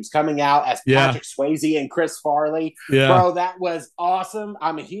costumes coming out as Patrick Swayze and Chris Farley. Yeah. Bro, that was awesome.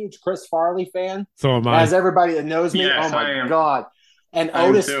 I'm a huge Chris Farley fan. So am I. As everybody that knows me, Yes, oh my God. And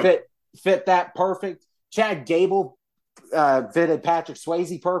Otis fit that perfect. Chad Gable fitted Patrick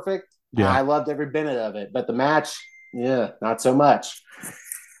Swayze perfect. Yeah. I loved every minute of it. But the match, not so much.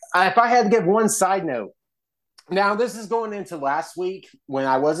 If I had to give one side note, now this is going into last week when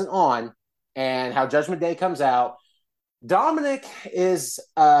I wasn't on and how Judgment Day comes out. Dominic is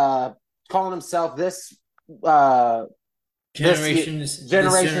calling himself this generation's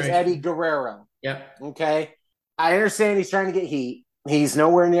Eddie Guerrero. Yeah. Okay. I understand he's trying to get heat. He's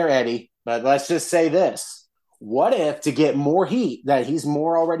nowhere near Eddie. But let's just say this. What if, to get more heat that he's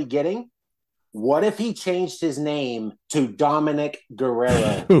more already getting, what if he changed his name to Dominic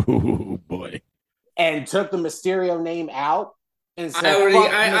Guerrero? Oh, boy. And took the Mysterio name out? And said,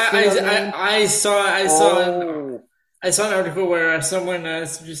 I saw an article where someone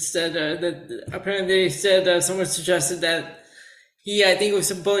just said that apparently they said someone suggested that I think it was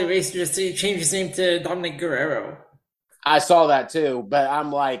some bully racer, just to change his name to Dominic Guerrero. I saw that too, but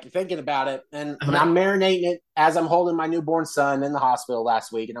I'm like thinking about it and I'm marinating it as I'm holding my newborn son in the hospital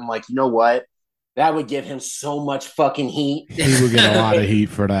last week. And I'm like, you know what? That would give him so much fucking heat. He would get a lot of heat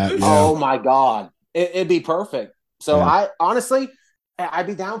for that. Yeah. Oh my God. It'd be perfect. So I honestly, I'd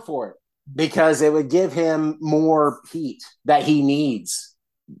be down for it because it would give him more heat that he needs.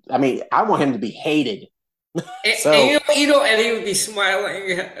 I mean, I want him to be hated. So, and Eddie would be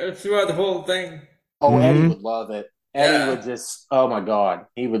smiling throughout the whole thing. Oh, Eddie would love it. Eddie would just, oh my God,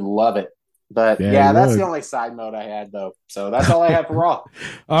 he would love it. But that's the only side note I had, though. So that's all I have for Raw.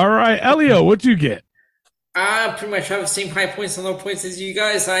 All right, Elio, what'd you get? I pretty much have the same high points and low points as you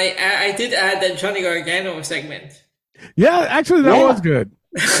guys. I did add that Johnny Gargano segment. Yeah, actually, that was good.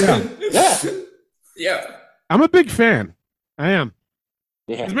 Yeah. I'm a big fan. I am.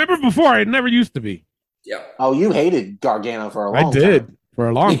 Yeah. Remember before, I never used to be. Yeah. Oh, you hated Gargano for a long time. I did, for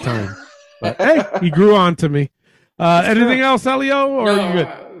a long time. But hey, he grew on to me. Anything else, Elio, or are you good?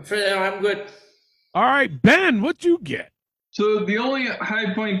 I'm good. All right, Ben, what'd you get? So the only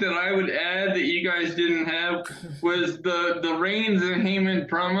high point that I would add that you guys didn't have was the Reigns and Heyman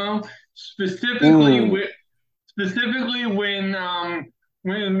promo, specifically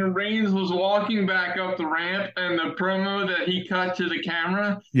when Reigns was walking back up the ramp and the promo that he cut to the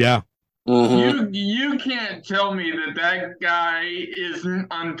camera. Yeah. Mm-hmm. You can't tell me that guy is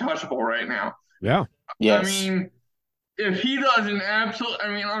untouchable right now. Yeah. Yes. I mean, if he doesn't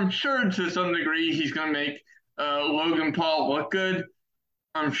I'm sure to some degree he's going to make Logan Paul look good.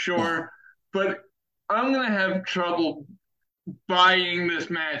 I'm sure. But I'm going to have trouble buying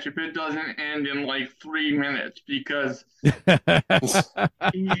this match if it doesn't end in like 3 minutes because I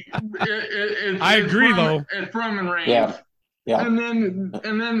agree, though. It's Roman Reigns. Yeah. And then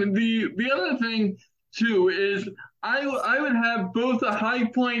the other thing too is I would have both a high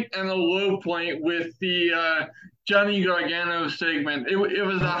point and a low point with the Johnny Gargano segment. It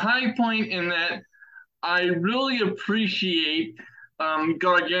was a high point in that I really appreciate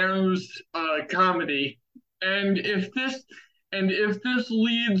Gargano's comedy, and if this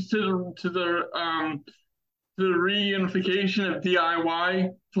leads to the reunification of DIY,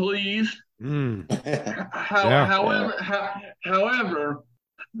 please. However,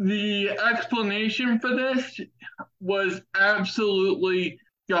 the explanation for this was absolutely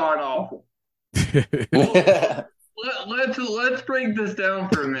god awful. Let's break this down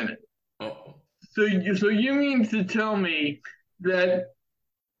for a minute. So you mean to tell me that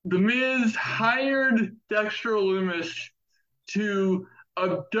The Miz hired Dexter Lumis to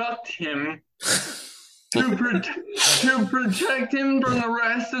abduct him to protect him from the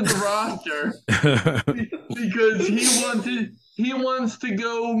rest of the roster because he wants to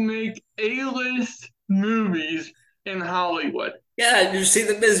go make A-list movies in Hollywood. Yeah, you see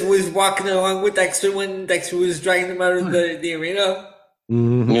The Miz was walking along with Dexter when Dexter was dragging him out of the arena.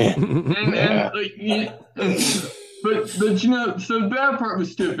 But so that part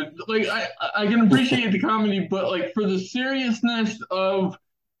was stupid. Like I can appreciate the comedy, but like for the seriousness of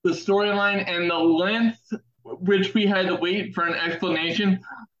the storyline and the length which we had to wait for an explanation,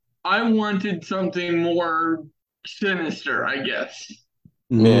 I wanted something more sinister, I guess.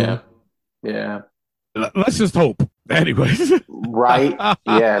 Yeah. Let's just hope. Anyways. Right.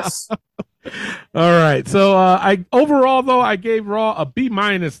 Yes. All right. So I overall though I gave Raw a B-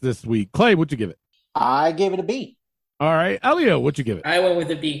 this week. Clay, what'd you give it? I gave it a B. All right, Elio, what'd you give it? I went with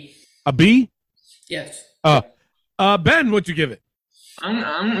a B. A B? Yes. Ben, what'd you give it? I'm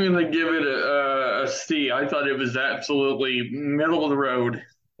gonna give it a C. I thought it was absolutely middle of the road.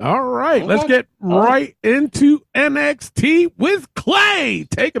 All right, let's get right into NXT with Clay.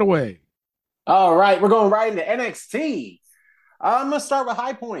 Take it away. All right, we're going right into NXT. I'm going to start with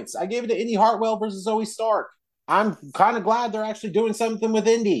high points. I gave it to Indy Hartwell versus Zoe Stark. I'm kind of glad they're actually doing something with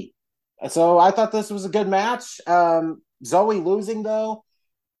Indy. So I thought this was a good match. Zoe losing, though,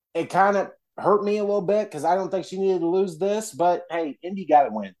 it kind of hurt me a little bit because I don't think she needed to lose this. But, hey, Indy got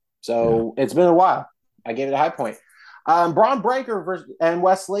to win. So It's been a while. I gave it a high point. Braun Breaker and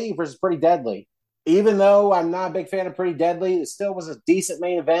Wes Lee versus Pretty Deadly. Even though I'm not a big fan of Pretty Deadly, it still was a decent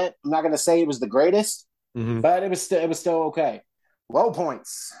main event. I'm not going to say it was the greatest, but it was still okay. Low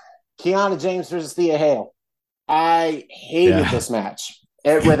points. Kiana James versus Thea Hale. I hated this match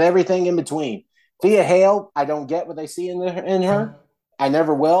with everything in between. Thea Hale, I don't get what they see in her. I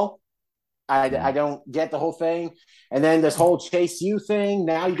never will. I don't get the whole thing. And then this whole Chase U thing.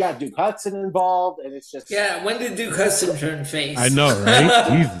 Now you got Duke Hudson involved, and it's just when did Duke Hudson turn face? I know, right?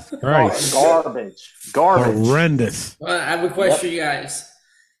 Jesus Christ, garbage, horrendous. Well, I have a question for you guys.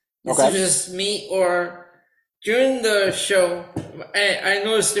 Is it just me, or during the show, I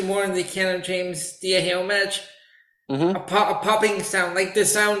noticed it more in the Kiana James Thea Hale match, a popping sound, like the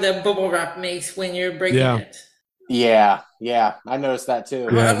sound that bubble wrap makes when you're breaking it. Yeah, I noticed that too.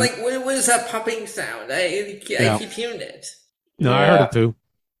 I'm like, what is that popping sound? I keep hearing it. No, I heard it too.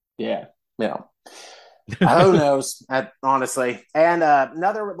 Yeah. Who knows? Honestly. And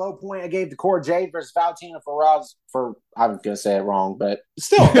another low point I gave to Cora Jade versus Valentina Feroz for I was gonna say it wrong, but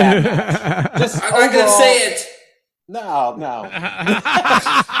still a bad match. Just I'm not gonna say it. No.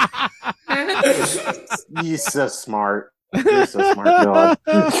 You're so smart. You're so smart, dog.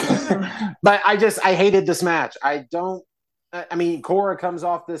 But I hated this match. I mean, Cora comes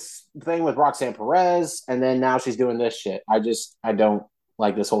off this thing with Roxanne Perez, and then now she's doing this shit. I don't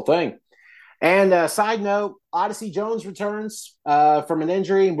like this whole thing. And side note, Odyssey Jones returns from an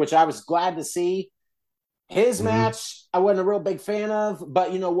injury, which I was glad to see. His match, I wasn't a real big fan of,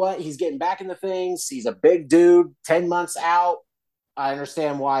 but you know what? He's getting back into things. He's a big dude, 10 months out. I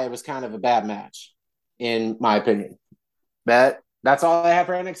understand why it was kind of a bad match, in my opinion. But that's all I have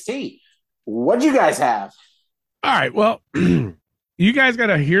for NXT. What'd you guys have? All right, well, you guys got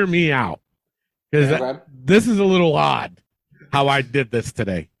to hear me out because this is a little odd how I did this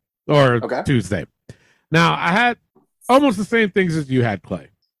today or Tuesday. Now, I had almost the same things as you had, Clay.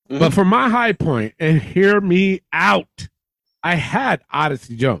 But for my high point, and hear me out, I had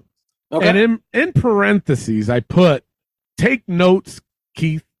Odyssey Jones. And in parentheses, I put, take notes,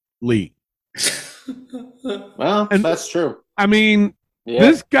 Keith Lee. Well, that's true. I mean,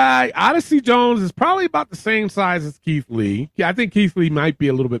 this guy, Odyssey Jones, is probably about the same size as Keith Lee. Yeah, I think Keith Lee might be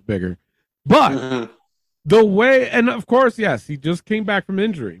a little bit bigger. But the way, and of course, yes, he just came back from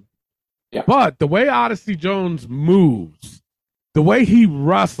injury. Yeah. But the way Odyssey Jones moves, the way he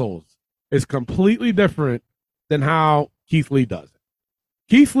wrestles is completely different than how Keith Lee does it.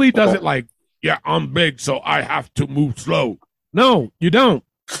 Keith Lee does it like, I'm big, so I have to move slow. No, you don't.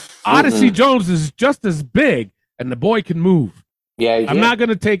 Odyssey Jones is just as big, and the boy can move. Yeah, I'm not going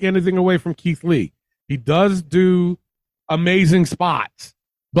to take anything away from Keith Lee. He does do amazing spots,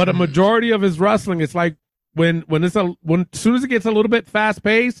 but a majority of his wrestling, it's like when as soon as it gets a little bit fast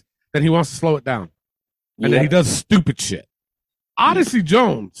paced, then he wants to slow it down, and then he does stupid shit. Odyssey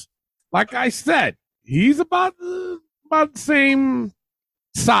Jones, like I said, he's about the same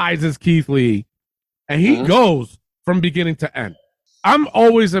size as Keith Lee, and he goes from beginning to end. I'm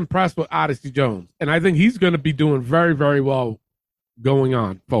always impressed with Odyssey Jones, and I think he's going to be doing very, very well going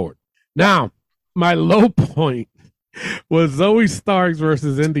on forward. Now, my low point was Zoe Starks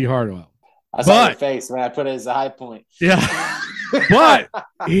versus Indy Hartwell. I saw your face when I put it as a high point. Yeah. But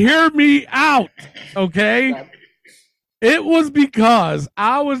hear me out, okay? It was because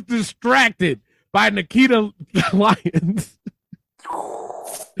I was distracted by Nikita Lyons.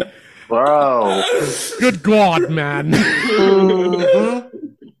 Bro. Good God, man.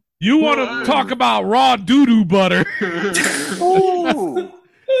 You want to talk about raw doo-doo butter. Ooh.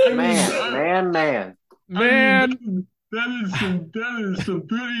 Man. That is some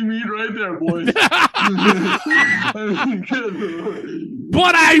pretty meat right there, boys.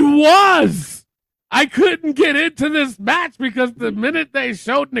 But I couldn't get into this match because the minute they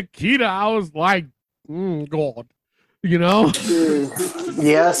showed Nikita, I was like, God. You know?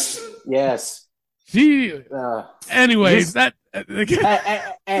 Yes. Anyways,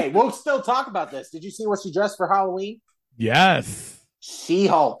 Hey, we'll still talk about this. Did you see what she dressed for Halloween? Yes.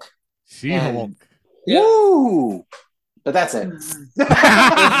 She-Hulk. She-Hulk. Woo! But that's it.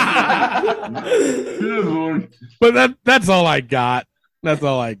 But that's all I got. That's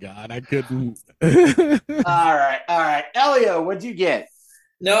all I got. I couldn't. All right. Elio, what'd you get?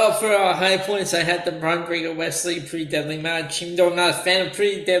 No, for high points, I had the Braun Breaker Wesley Pretty Deadly match. Even though I'm not a fan of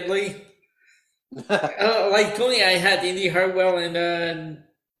Pretty Deadly. Like Tony, I had Indy Hartwell and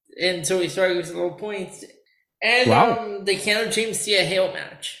Zoe Stark with low points. And the Keanu James Thea Hale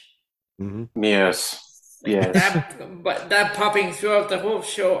match. Mm-hmm. Yes. That popping throughout the whole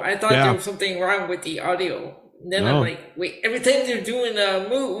show, I thought there was something wrong with the audio. And then I'm like, wait, every time they're doing a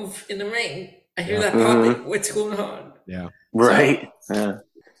move in the ring, I hear that popping. What's going on? Yeah. Right. So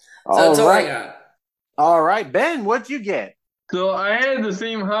that's all I got. All right, Ben, what'd you get? So I had the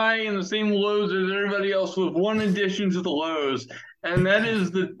same high and the same lows as everybody else with one addition to the lows, and that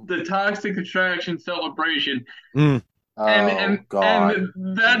is the Toxic Attraction celebration. Mm. And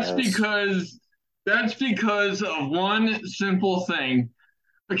that's because of one simple thing.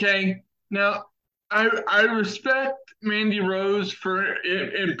 Okay, now I respect Mandy Rose for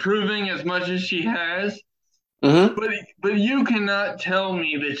improving as much as she has. Mm-hmm. But you cannot tell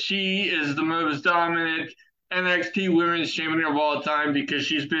me that she is the most dominant NXT Women's Champion of all time because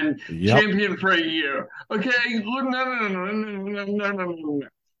she's been champion for a year. Okay, no.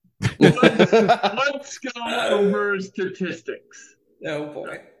 Let's go over statistics. Oh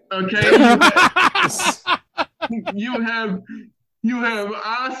boy. Okay. You have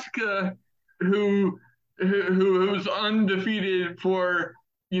Asuka who's undefeated for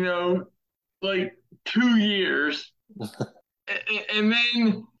like 2 years, and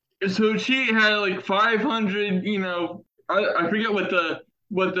then so she had like 500. I forget what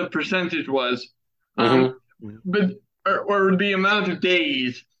the percentage was, but or the amount of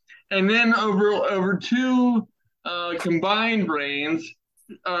days, and then over two combined reigns,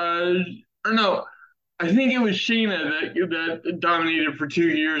 or no, I think it was Shayna that dominated for 2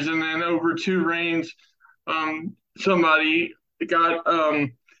 years, and then over two reigns, somebody got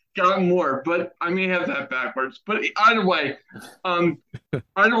more, but I may have that backwards. But either way, Asuka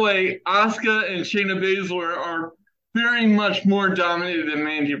and Shayna Baszler are very much more dominant than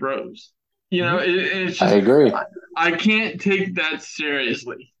Mandy Rose. It's just, I agree. I can't take that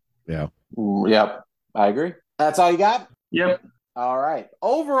seriously. Yeah. Yep. I agree. That's all you got? Yep. All right.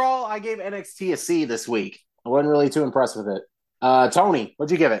 Overall, I gave NXT a C this week. I wasn't really too impressed with it. Tony,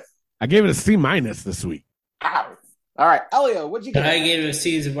 what'd you give it? I gave it a C- this week. Ow. All right. Elio, what'd you give it? I gave it a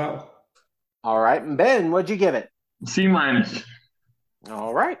C as well. All right. And Ben, what'd you give it? C-.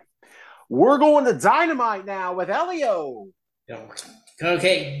 All right. We're going to Dynamite now with Elio.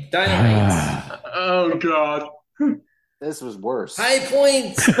 Okay, Dynamite. Oh, God. This was worse. High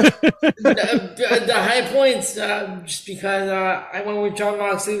points. the high points, just because I went with Jon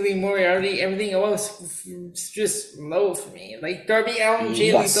Moxley, Lee Moriarty. Everything else was just low for me. Like Darby Allin,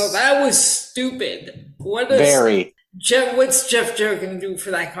 Jay Lethal, that was stupid. What's Jeff Jarrett going to do for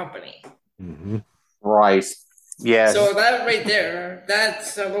that company? Mm-hmm. Right. Yeah. So that right there,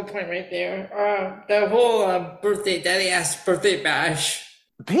 that's a low point right there. The whole daddy-ass birthday bash.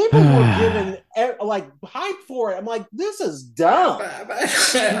 People were given hype for it. I'm like, this is dumb. I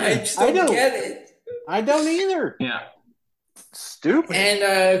just don't get it. I don't either. Yeah. Stupid.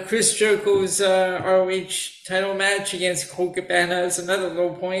 And Chris Jericho's ROH title match against Colt Cabana is another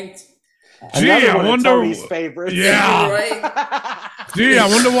low point. Gee, I wonder. Tony's favorites. Yeah. Right? Gee, I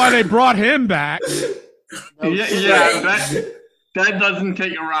wonder why they brought him back. That doesn't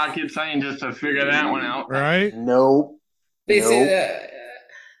take a rocket scientist to figure that one out. Right? Nope. Basically,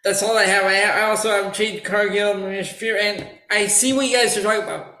 that's all I have. I also have Jade Cargill, Marina Shafir, and I see what you guys are talking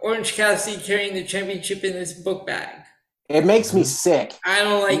about. Orange Cassidy carrying the championship in his book bag. It makes me sick. I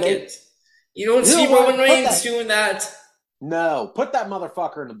don't like it. You don't see Roman Reigns doing that. No, put that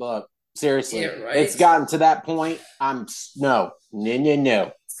motherfucker in the book. Seriously. Yeah, right. It's gotten to that point. No.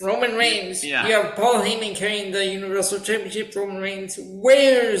 Roman Reigns. Yeah. You have Paul Heyman carrying the Universal Championship. Roman Reigns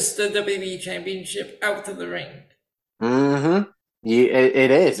wears the WWE Championship out to the ring. Mm-hmm. Yeah,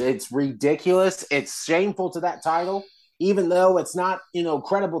 it is. It's ridiculous. It's shameful to that title, even though it's not,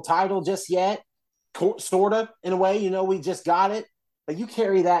 credible title just yet. Sort of, in a way, we just got it. But you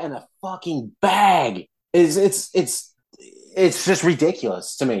carry that in a fucking bag. It's just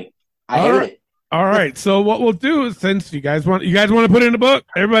ridiculous to me. I hate it. All right. So what we'll do is, since you guys want to put it in the book,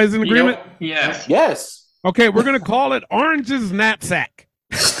 everybody's in agreement? Yes. Yes. Okay, we're going to call it Orange's Knapsack.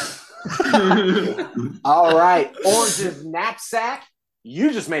 All right. Orange's Knapsack.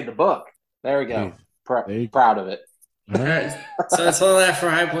 You just made the book. There we go. Proud of it. All right. So that's all that for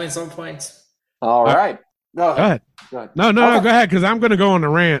high points, low points. All right. Go ahead. No, go ahead, because I'm going to go on the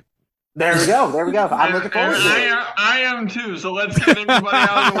rant. There we go. I'm looking forward to it. I am too, so let's get everybody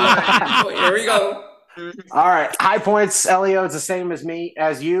out of the way. Here we go. All right. High points, Elio, is the same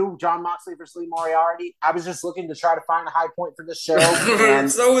as you. Jon Moxley versus Lee Moriarty. I was just looking to try to find a high point for this show.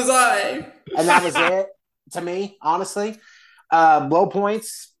 And so was I. And that was it to me, honestly. Low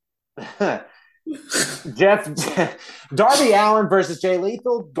points. Darby Allin versus Jay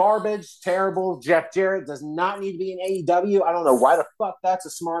Lethal, garbage, terrible. Jeff Jarrett does not need to be in AEW. I don't know why the fuck that's a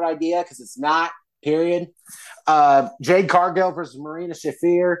smart idea, because it's not, period. Jade Cargill versus Marina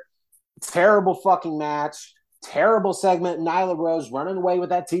Shafir, terrible fucking match, terrible segment. Nyla Rose running away with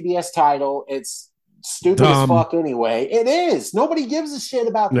that TBS title. It's stupid as fuck anyway. It is. Nobody gives a shit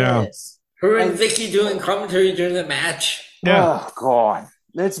about this. Her and Vicky doing commentary during the match. Yeah. Oh, God.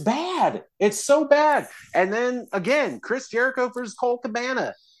 It's bad. It's so bad. And then, again, Chris Jericho versus Colt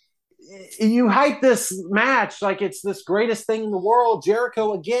Cabana. You hype this match like it's this greatest thing in the world.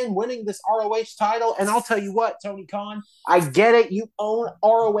 Jericho, again, winning this ROH title. And I'll tell you what, Tony Khan, I get it. You own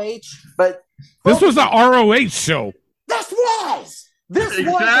ROH, but... This was an ROH show. This was an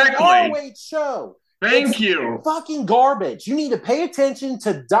ROH show. Thank you. Fucking garbage. You need to pay attention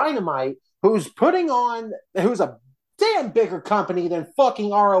to Dynamite, who's a damn bigger company than fucking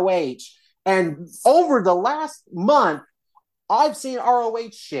ROH. And over the last month, I've seen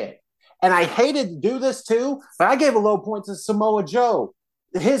ROH shit. And I hated to do this too, but I gave a low point to Samoa Joe,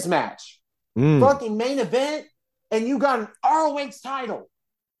 his match. Fucking main event, and you got an ROH title.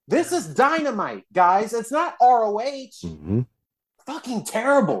 This is Dynamite, guys. It's not ROH. Mm-hmm. Fucking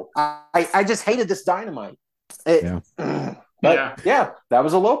terrible. I just hated this Dynamite. But yeah, that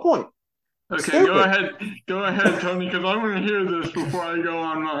was a low point. Okay, stupid. Go ahead, Tony, because I want to hear this before I go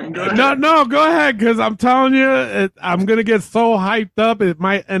on mine. Go ahead. No, go ahead, because I'm telling you, I'm gonna get so hyped up it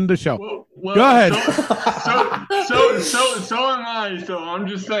might end the show. Well, go ahead. So am I. So I'm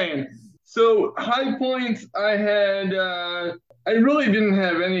just saying. So high points, I had. I really didn't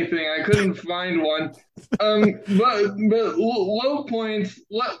have anything. I couldn't find one. But low points.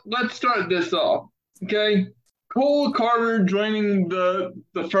 Let's start this off. Okay, Cole Carter joining the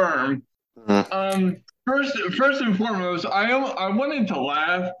firm. First and foremost, I wanted to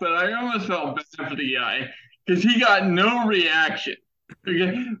laugh, but I almost felt bad for the guy because he got no reaction.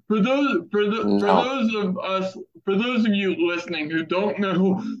 Okay, for those of you listening who don't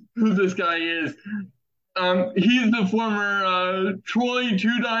know who this guy is, he's the former Troy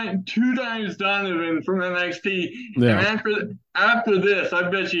two times Donovan from NXT. Yeah. And after this, I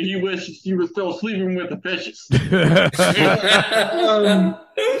bet you he wishes he was still sleeping with the fishes.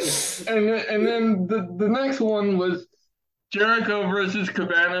 And then the next one was Jericho versus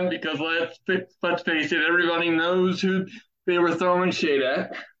Cabana, because let's face it, everybody knows who they were throwing shade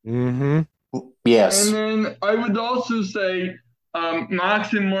at. Mm-hmm. Yes. And then I would also say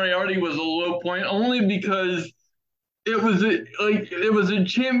Mox and Moriarty was a low point, only because it was a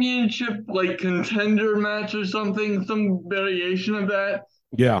championship contender match or something, some variation of that.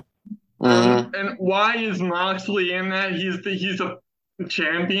 Yeah. And why is Moxley in that? He's a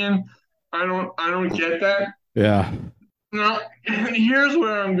champion. I don't get that. Yeah. Now, here's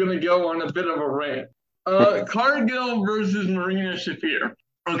where I'm gonna go on a bit of a rant. Cargill versus Marina Shafir.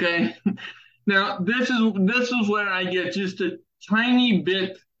 Okay. Now this is where I get just a tiny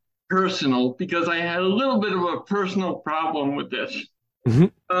bit personal, because I had a little bit of a personal problem with this.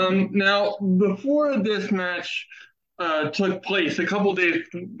 Mm-hmm. Now, before this match took place, a couple days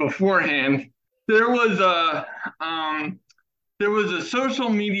beforehand, there was a social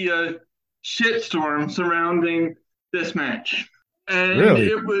media shitstorm surrounding this match. And really?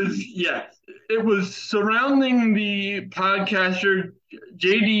 It was surrounding the podcaster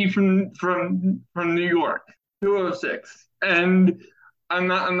JD from New York, 206. And I'm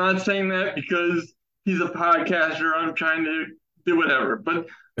not saying that because he's a podcaster. I'm trying to do whatever, but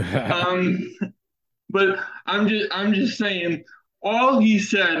I'm just saying, all he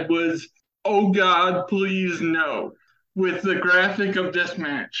said was, "Oh God, please no," with the graphic of this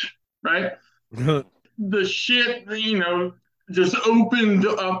match, right? The shit, just opened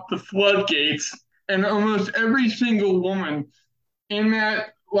up the floodgates, and almost every single woman in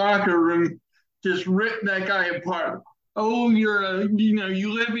that locker room just ripped that guy apart. Oh, you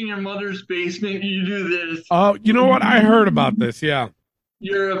live in your mother's basement. You do this. Oh, you know what? I heard about this. Yeah.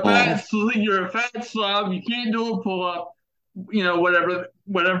 You're a fat slob. You can't do a pull up.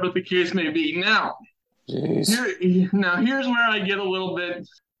 Whatever the case may be. Now, here's where I get a little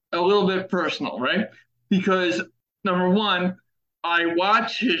bit personal, right? Because number one, I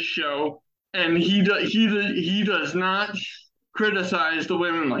watch his show and he does not criticize the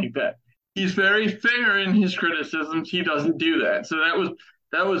women like that. He's very fair in his criticisms. He doesn't do that. So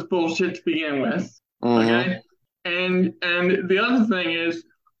that was bullshit to begin with. Okay, and the other thing is,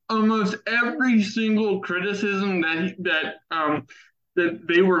 almost every single criticism that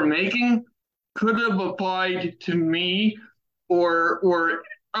they were making could have applied to me or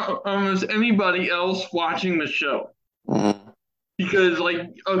almost anybody else watching the show. Because,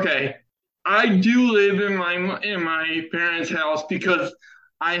 like, okay, I do live in my parents' house because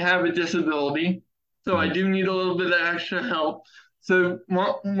I have a disability, so I do need a little bit of extra help. So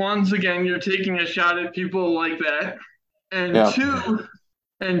once again, you're taking a shot at people like that, and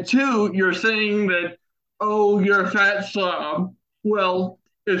two, you're saying that, oh, you're a fat slob. Well,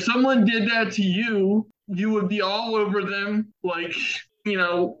 if someone did that to you, you would be all over them, like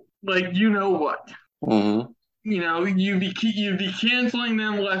what. You'd be canceling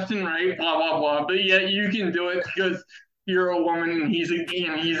them left and right, blah blah blah. But yet you can do it because you're a woman and he's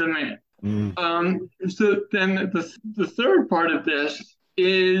a man. So then the third part of this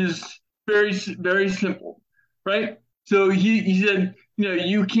is very, very simple, right? So he said,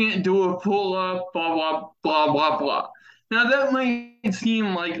 you can't do a pull up, blah blah blah blah blah. Now that might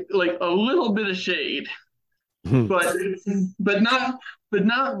seem like a little bit of shade, but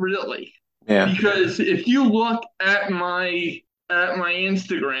not really. Yeah. Because if you look at my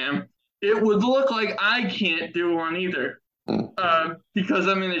Instagram, it would look like I can't do one either. Because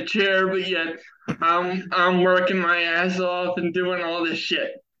I'm in a chair, but yet I'm working my ass off and doing all this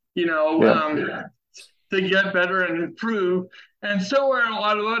shit, to get better and improve. And so are a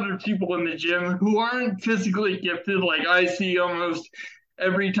lot of other people in the gym who aren't physically gifted, like I see almost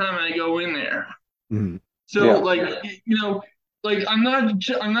every time I go in there. So I'm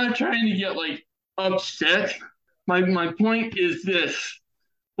not trying to get like upset. My point is this: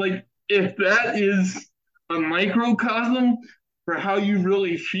 like, if that is a microcosm for how you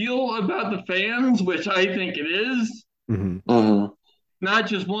really feel about the fans, which I think it is, not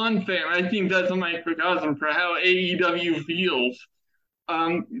just one fan, I think that's a microcosm for how AEW feels,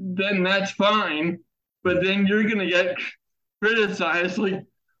 then that's fine. But then you're going to get criticized like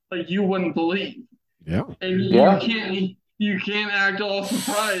you wouldn't believe. Yeah. And you can't act all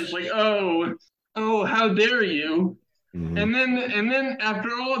surprised, like, oh, how dare you? And then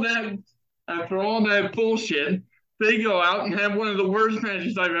after all that bullshit, they go out and have one of the worst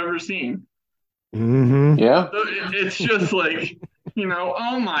matches I've ever seen. Yeah. So it's just like,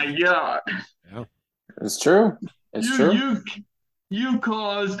 oh my God. Yeah. It's true. It's true. You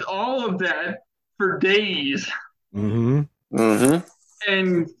caused all of that for days. And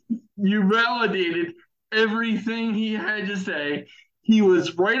you validated everything he had to say. He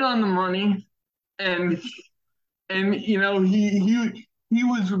was right on the money, and he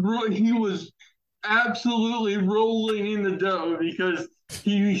was absolutely rolling in the dough because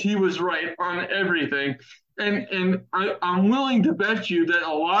he was right on everything. And I'm willing to bet you that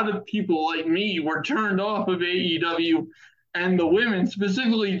a lot of people like me were turned off of AEW and the women,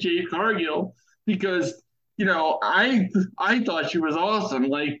 specifically Jade Cargill, because I thought she was awesome.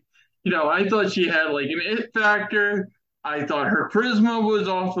 Like, I thought she had like an it factor. I thought her charisma was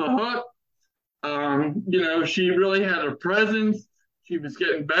off the hook. She really had a presence. She was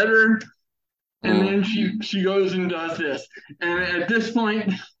getting better. And then she goes and does this. And at this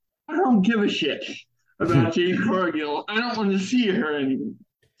point, I don't give a shit about Jade Cargill. I don't want to see her anymore.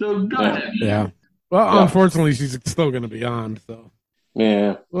 So go ahead. Yeah. Well, unfortunately, she's still going to be on. So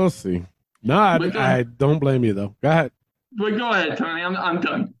yeah, we'll see. No, I don't blame you though. Go ahead. But go ahead, Tony. I'm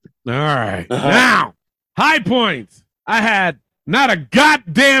done. All right. Now, high points. I had not a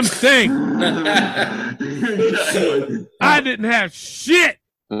goddamn thing. I didn't have shit.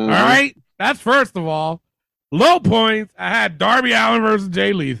 All right. That's first of all. Low points. I had Darby Allin versus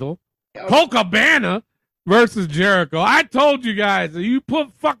Jay Lethal. Colt Cabana versus Jericho. I told you guys, if you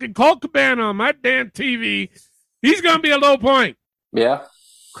put fucking Colt Cabana on my damn TV, he's going to be a low point. Yeah.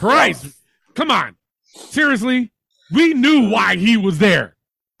 Christ. Yeah. Come on. Seriously? We knew why he was there.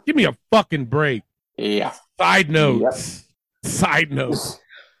 Give me a fucking break. Yeah. Side notes. Yep. Side notes.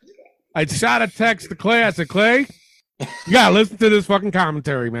 I shot a text to Clay. I said, Clay, you got to listen to this fucking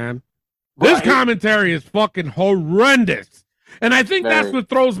commentary, man. This commentary is fucking horrendous. And I think that's what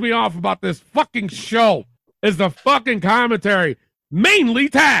throws me off about this fucking show is the fucking commentary. Mainly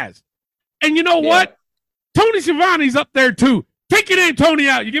Taz. And you know what? Tony Schiavone's up there too. Take your name, Tony,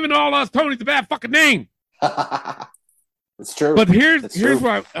 out. You're giving all us Tonys a bad fucking name. It's true. But here's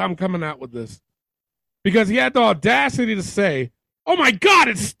why I'm coming out with this. Because he had the audacity to say, oh my God,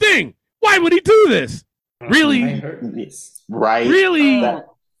 it's Sting. Why would he do this? Really? Right. Really?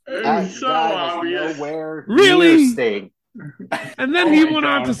 It's so obvious. Nowhere really? Near Sting. And then he went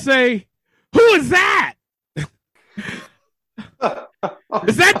on to say, "Who is that?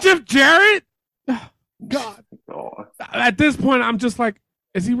 Is that Jeff Jarrett?" God. At this point, I'm just like,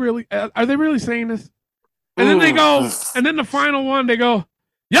 is he really? Are they really saying this? And then they go, and then the final one, they go,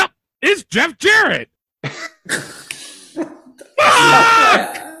 "Yep, it's Jeff Jarrett."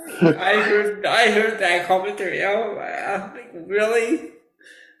 I heard that commentary. I'm like, really?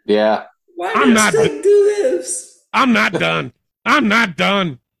 Yeah. Why did Sting do this? I'm not done.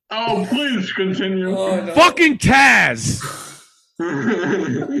 Oh, please continue. Oh, no. Fucking Taz.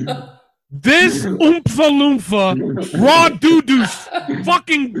 This Oompa Loompa, raw doo-doo,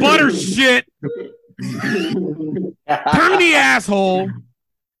 fucking butter shit, tiny asshole,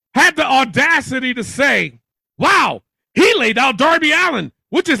 had the audacity to say, "Wow, he laid out Darby Allin,"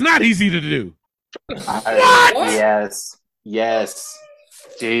 which is not easy to do. What? Yes.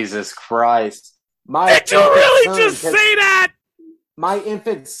 Jesus Christ. Did you really just say that? My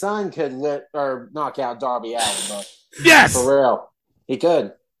infant son could knock out Darby Allin, but yes, for real, he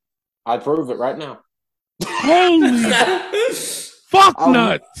could. I'd prove it right now. Holy fuck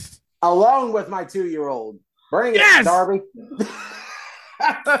nuts! Along with my 2-year-old. Bring it, Darby.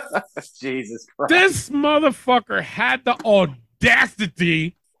 Jesus Christ! This motherfucker had the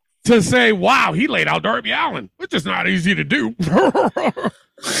audacity to say, "Wow, he laid out Darby Allin," which is not easy to do.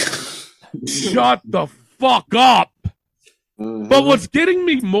 Shut the fuck up. Mm-hmm. But what's getting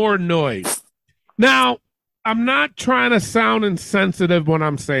me more annoyed now, I'm not trying to sound insensitive when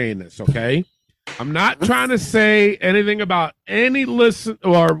I'm saying this, okay? I'm not trying to say anything about any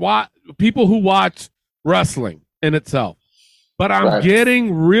people who watch wrestling in itself. But I'm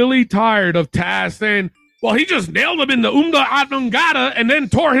getting really tired of Taz saying, "Well, he just nailed him in the Umda Atnungata and then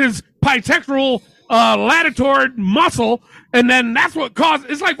tore his pectoral latitor muscle, and then that's what caused..."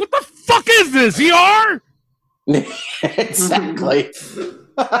 It's like, what the fuck is this, ER? Exactly.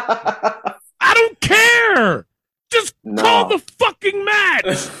 I don't care. Just call the fucking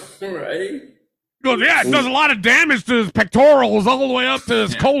match. Right. He goes, "Yeah, it does a lot of damage to his pectorals all the way up to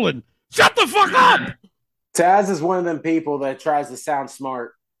his colon." Shut the fuck up. Taz is one of them people that tries to sound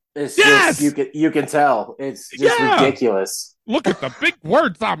smart. It's just you can tell. It's just ridiculous. Look at the big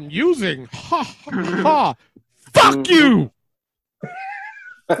words I'm using. Ha ha ha. Fuck you.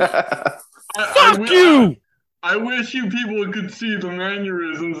 Fuck you. I wish you people could see the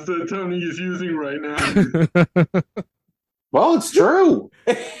mannerisms that Tony is using right now. Well, it's true.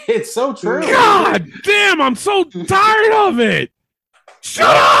 It's so true. God damn, I'm so tired of it.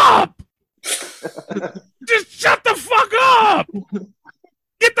 Shut up. Just shut the fuck up.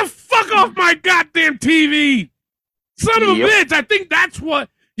 Get the fuck off my goddamn TV. Son of a bitch. I think that's what,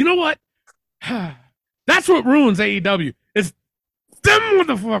 you know what? That's what ruins AEW. It's them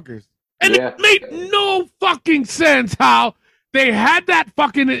motherfuckers. And it made no fucking sense how they had that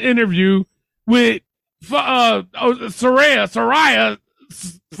fucking interview with Saraya,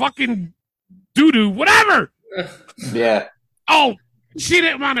 fucking doo-doo, whatever. Yeah. Oh, she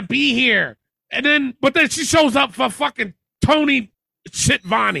didn't want to be here. But then she shows up for fucking Tony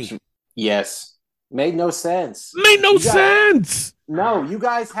Schiavone. Yes. Made no sense. No, you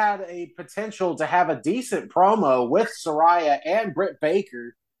guys had a potential to have a decent promo with Saraya and Britt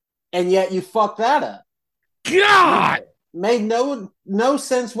Baker, and yet you fucked that up. God! Made no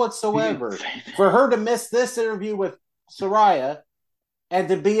sense whatsoever. For her to miss this interview with Saraya and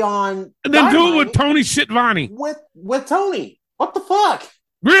to be on... And then do it with Tony Schiavone. With Tony. What the fuck?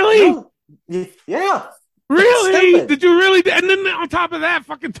 Really? No. Yeah. Really? Did you really? And then on top of that,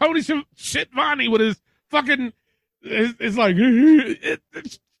 fucking Tony Schiavone with his fucking... It's like...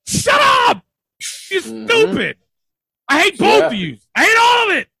 Shut up! You stupid! I hate both of you. I hate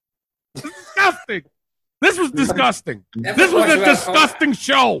all of it. It's disgusting. This was disgusting. This was a disgusting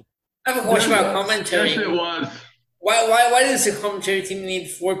show. I have a question about commentary. Yes, it was. Why does the commentary team need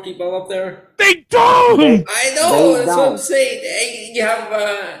 4 people up there? They don't! I know, that's what I'm saying. You have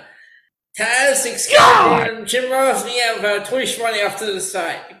Taz, Excalibur, and Jim Ross, and you have Tony Schiavone off to the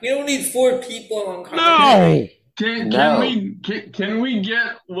side. We don't need 4 people on commentary. Can we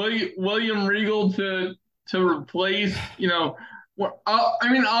get William Regal to replace,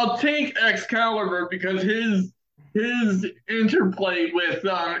 I'll take Excalibur because his interplay with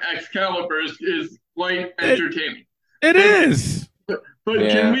Excalibur is quite entertaining. It is. But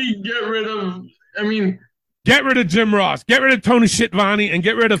can we get rid of... Get rid of Jim Ross. Get rid of Tony Schiavone and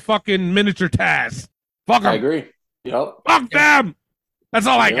get rid of fucking Miniature Taz. Fuck them. I agree. Yep. Fuck them. That's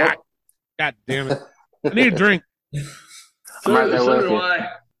all I got. God damn it. I need a drink. So do I.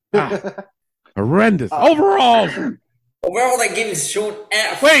 Horrendous. Overall, Overall, I gave it a short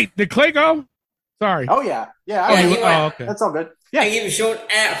F. Wait, did Clay go? Sorry. Oh, yeah. Yeah. Okay. That's all good. Yeah. I gave it a short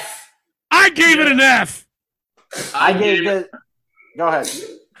F. I gave it an F. I gave it. Go ahead.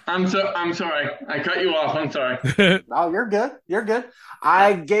 I'm sorry. I cut you off. I'm sorry. Oh, you're good. You're good.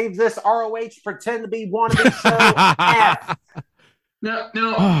 I gave this ROH pretend to be wannabe show F. No.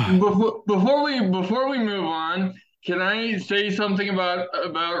 Before we move on, can I say something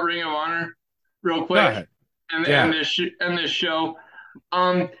about Ring of Honor real quick? And this show.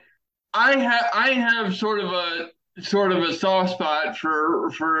 I have sort of a soft spot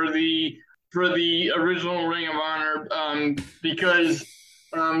for the original Ring of Honor because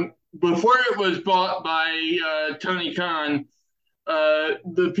before it was bought by Tony Khan,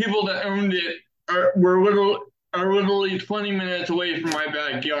 the people that owned it were literally 20 minutes away from my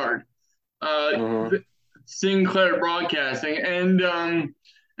backyard. Sinclair Broadcasting, and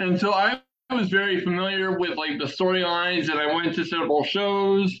so I was very familiar with like the storylines, and I went to several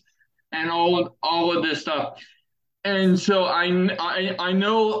shows and all of this stuff. And so I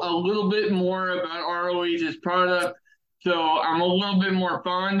know a little bit more about ROH's product, so I'm a little bit more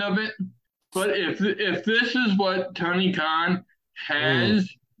fond of it. But if this is what Tony Khan has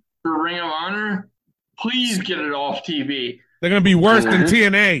for Ring of Honor, please get it off TV. They're gonna be worse than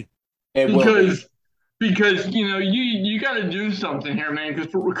TNA. Because you got to do something here, man.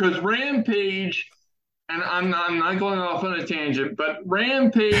 Because Rampage, and I'm not going off on a tangent, but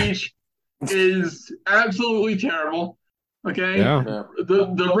Rampage is absolutely terrible. Okay, yeah.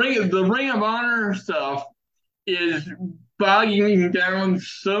 The Ring of Honor stuff is bogging down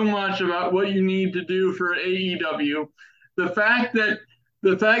so much about what you need to do for AEW. The fact that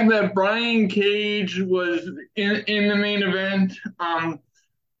Brian Cage was in the main event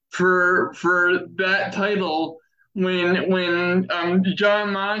for that title when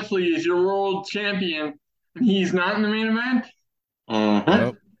Jon Moxley is your world champion and he's not in the main event,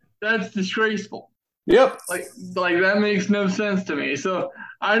 that's disgraceful. Yep. Like that makes no sense to me. So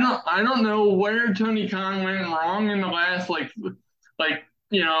I don't know where Tony Khan went wrong in the last I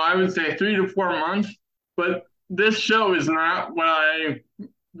would say 3 to 4 months, but this show is not what I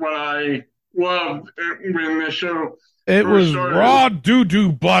loved when this show. It was raw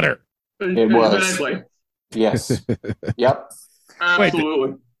doo-doo butter. It was. Exactly. Yes. Yep.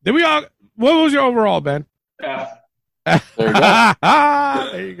 Absolutely. Wait, did we all? What was your overall, Ben? F. There you go.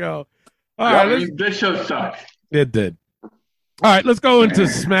 There you go. All right, this show sucked. It did. All right, let's go into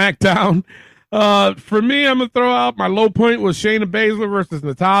SmackDown. For me, I'm gonna throw out my low point was Shayna Baszler versus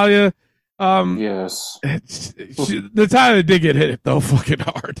Natalya. Yes. Natalya did get hit though, fucking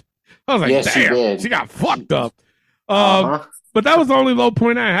hard. I was like, damn, she got fucked up. But that was the only low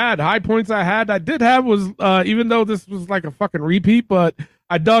point I had. High points I did have was, even though this was like a fucking repeat, but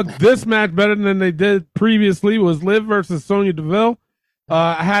I dug this match better than they did previously, was Liv versus Sonya Deville.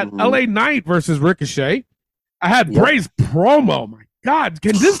 I had LA Knight versus Ricochet. I had Bray's promo. My God,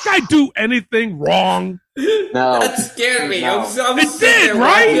 can this guy do anything wrong? No. That scared me. No. It did,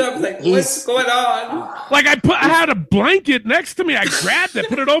 right? Up, like, what's going on? Like I had a blanket next to me. I grabbed it,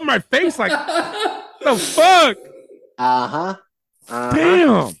 put it over my face. Like, the fuck?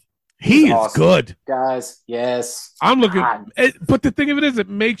 Damn. He is awesome. Good. Guys, yes. I'm looking. But the thing of it is, it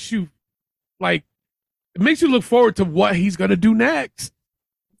makes you look forward to what he's going to do next.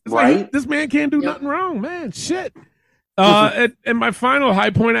 It's right. Like, this man can't do nothing wrong, man. Shit. And my final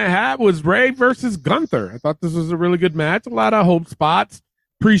high point I had was Ray versus Gunther. I thought this was a really good match. A lot of hope spots.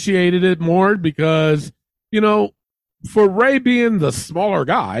 Appreciated it more because, for Ray being the smaller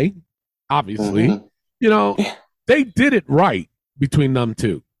guy, obviously, they did it right between them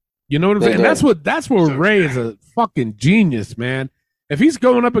two. You know what I'm saying? That's where Ray is a fucking genius, man. If he's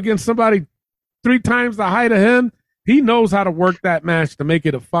going up against somebody 3 times the height of him, he knows how to work that match to make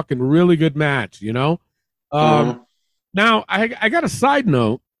it a fucking really good match, Now, I got a side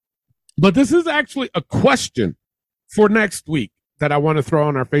note, but this is actually a question for next week that I want to throw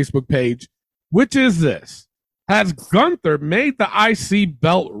on our Facebook page, which is this. Has Gunther made the IC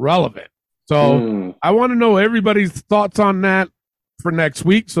belt relevant? So I want to know everybody's thoughts on that for next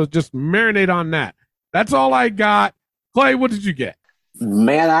week, so just marinate on that. That's all I got. Clay, what did you get?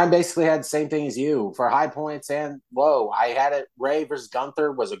 Man, I basically had the same thing as you. For high points and low, I had it. Ray versus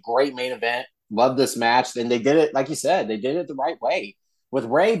Gunther was a great main event. Love this match. And they did it, like you said, they did it the right way. With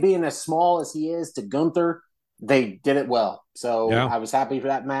Ray being as small as he is to Gunther, they did it well. So I was happy for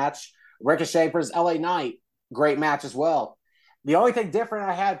that match. Ricochet versus LA Knight, great match as well. The only thing different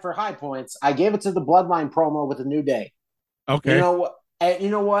I had for high points, I gave it to the Bloodline promo with the New Day. Okay. You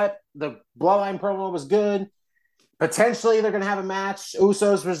know what? The Bloodline promo was good. Potentially they're going to have a match,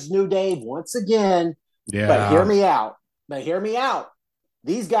 Usos versus New Day once again. Yeah. But hear me out. But hear me out.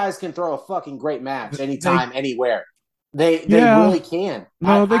 These guys can throw a fucking great match anytime, anywhere. They really can.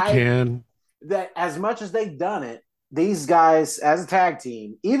 No, they can. That as much as they've done it, these guys as a tag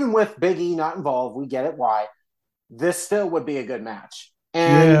team, even with Big E not involved, we get it why. This still would be a good match.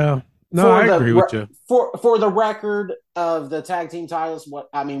 And I agree with you. For the record of the tag team titles,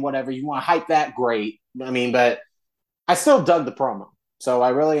 whatever you want to hype that, great. But I still dug the promo, so I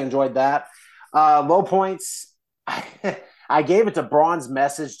really enjoyed that. Low points, I gave it to Braun's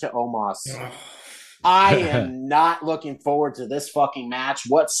message to Omos. I am not looking forward to this fucking match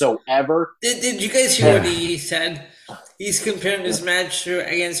whatsoever. Did you guys hear what he said? He's comparing this match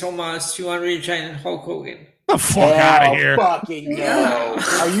against Omos to Andre the Giant and Hulk Hogan. The fuck out of here! Fucking no!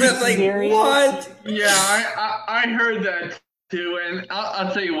 Are you serious? What? Yeah, I heard that too, and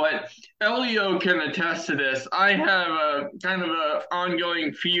I'll tell you what. Elio can attest to this. I have a kind of a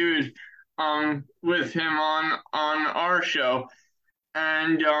ongoing feud with him on our show,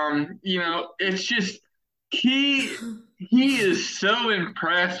 and it's just he is so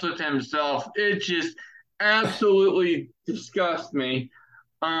impressed with himself. It just absolutely disgusts me.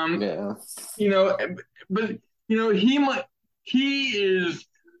 But he is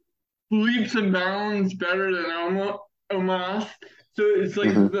leaps and bounds better than Omos. So it's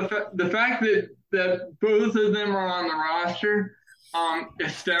like the fact that both of them are on the roster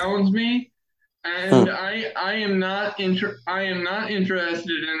astounds me, and I am not interested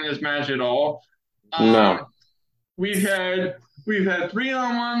in this match at all. No. We've had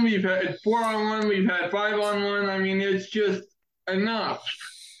 3-on-1, we've had 4-on-1, we've had 5-on-1. It's just enough.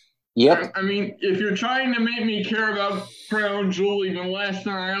 Yep. If you're trying to make me care about Crown Jewel even less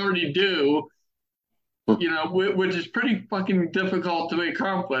than I already do, which is pretty fucking difficult to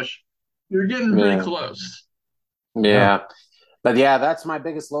accomplish, you're getting pretty close. Yeah. But yeah, that's my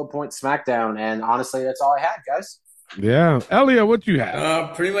biggest low point SmackDown, and honestly, that's all I had, guys. Yeah. Elliot, what you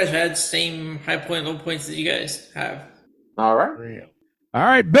have? Pretty much had the same high point, low points that you guys have. All right. All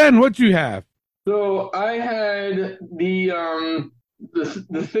right, Ben, what you have? So I had the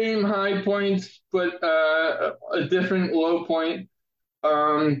same high points, but a different low point.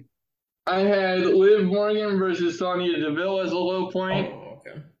 I had Liv Morgan versus Sonya Deville as a low point.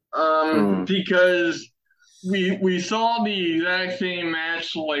 Because we saw the exact same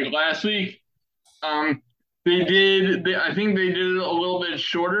match like last week. I think they did it a little bit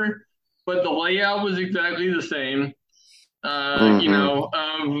shorter, but the layout was exactly the same.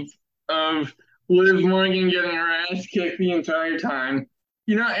 Of Liv Morgan getting her ass kicked the entire time.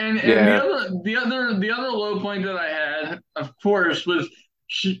 The other low point that I had, of course, was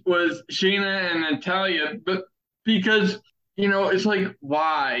Shayna and Natalya, but because it's like,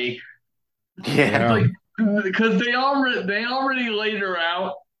 why? Yeah. It's like, because they already laid her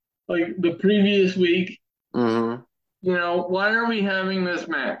out like the previous week. Why are we having this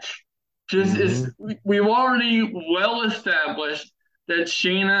match? We've already well established that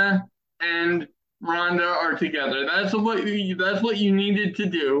Shayna and Ronda are together. That's what you needed to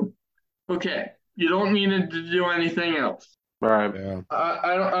do. Okay, you don't need to do anything else. Right. Yeah.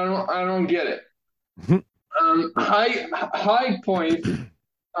 I don't get it. High point.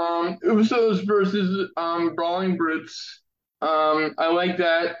 Usos versus Brawling Brutes. I like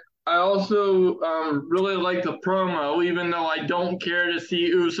that. I also really like the promo, even though I don't care to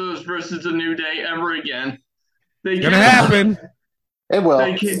see Usos versus the New Day ever again. It's gonna happen. It will.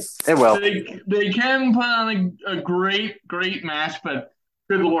 It will. They can put on a great match, but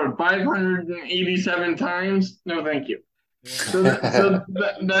good Lord, 587 times? No, thank you. So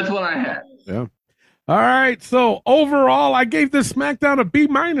that's what I had. Yeah. All right. So overall, I gave this SmackDown a B-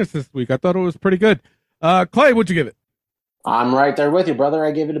 this week. I thought it was pretty good. Clay, what'd you give it? I'm right there with you, brother.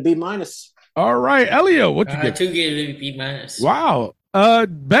 I gave it a B-. All right, Elio, what'd you give it? I too gave it a B-. Wow.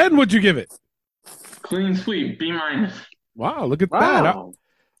 Ben, what'd you give it? Clean sweep, B-. Wow, look at that.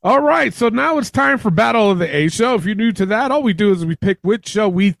 All right, so now it's time for Battle of the A Show. If you're new to that, all we do is we pick which show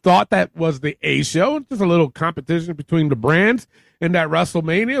we thought that was the A Show. It's just a little competition between the brands in that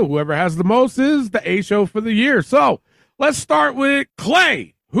WrestleMania. Whoever has the most is the A Show for the year. So let's start with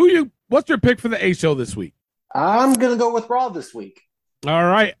Clay. What's your pick for the A Show this week? I'm going to go with Raw this week. All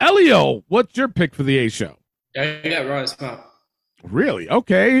right. Elio, what's your pick for the A Show? I got Raw as well. Really?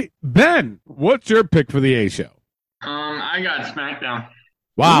 Okay. Ben, what's your pick for the A Show? I got SmackDown.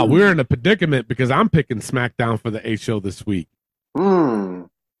 Wow, we're in a predicament because I'm picking SmackDown for the A Show this week. I'll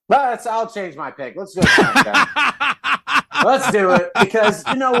change my pick. Let's go SmackDown. Let's do it. Because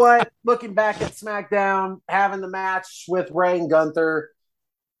you know what? Looking back at SmackDown, having the match with Ray and Gunther,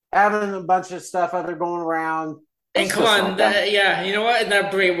 having a bunch of stuff other going around, And come on, you know what? In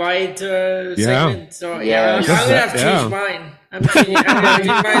that Bray Wyatt segment, so I'm gonna have to change mine. I'm gonna change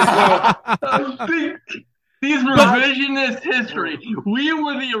mine as well. These revisionist history. We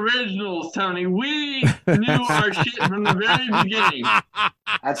were the originals, Tony. We knew our shit from the very beginning.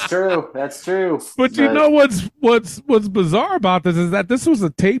 That's true. That's true. But you know what's bizarre about this is that this was a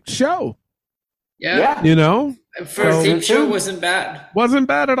taped show. Yeah. You know? First tape show wasn't bad. Wasn't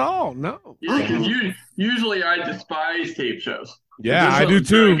bad at all. No. Yeah, because usually I despise tape shows. Yeah, I do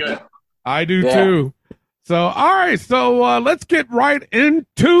too. I do too. So, all right. So let's get right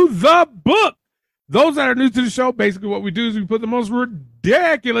into the book. Those that are new to the show, basically what we do is we put the most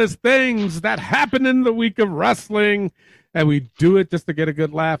ridiculous things that happen in the week of wrestling, and we do it just to get a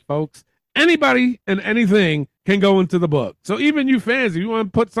good laugh, folks. Anybody and anything can go into the book. So even you fans, if you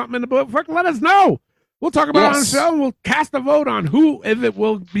want to put something in the book, let us know. We'll talk about it on the show, and we'll cast a vote on who if it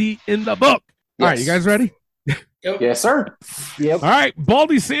will be in the book. All right, you guys ready? Yes, sir. Yep. All right,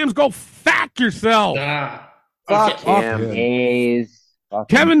 Baldy Sam's, go fuck yourself. Fuck him.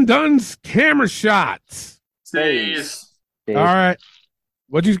 Kevin Dunn's camera shots. Stays. All right.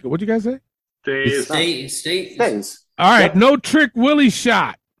 What'd you guys say? Stays. All right. No Trick Willie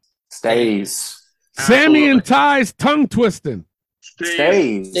shot. Stays. Sammy and Ty's tongue twisting.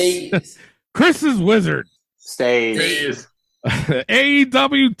 Stays. Chris's wizard. Stays.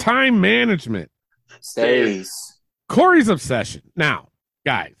 AEW time management. Stays. Corey's obsession. Now,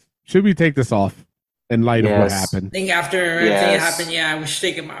 guys, should we take this off in light of what happened? I think after everything happened, we should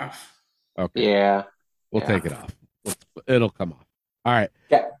take him off. Okay. Yeah. We'll take it off. It'll come off. All right.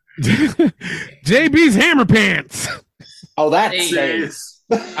 Yeah. JB's hammer pants. Oh, that stays.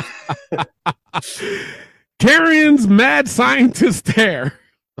 Carrion's mad scientist hair.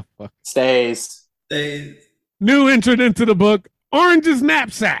 Stays. New entrant into the book, Orange's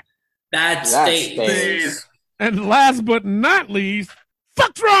knapsack. That stays. And last but not least,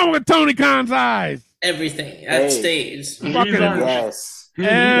 fuck's wrong with Tony Khan's eyes? Everything. That stays. Fucking yes.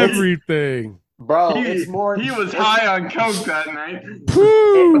 Everything. Bro, it's more. He was high on coke that night.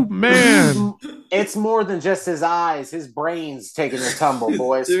 Woo, man. It's more than just his eyes. His brain's taking a tumble,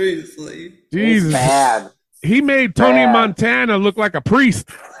 boys. Seriously. Jesus. It's bad. He made Tony Montana look like a priest.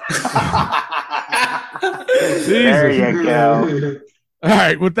 There you go. All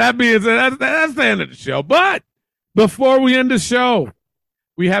right, with that being said, that's the end of the show. But before we end the show,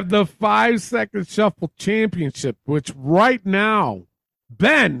 we have the 5-Second Shuffle Championship, which right now,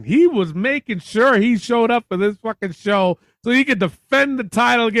 Ben, he was making sure he showed up for this fucking show so he could defend the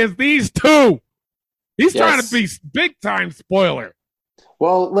title against these two. He's trying to be big-time spoiler.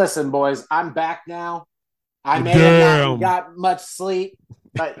 Well, listen, boys, I'm back now. I may have not got much sleep,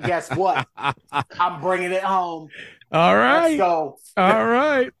 but guess what? I'm bringing it home. All right. Let's go. All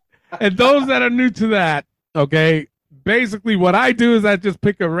right. And those that are new to that, okay, basically what I do is I just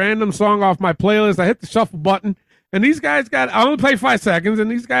pick a random song off my playlist. I hit the shuffle button, and these guys I only play 5 seconds,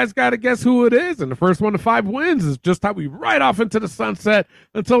 and these guys got to guess who it is. And the first 1 to 5 wins is just how we ride off into the sunset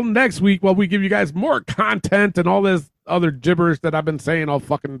until next week while we give you guys more content and all this other gibberish that I've been saying all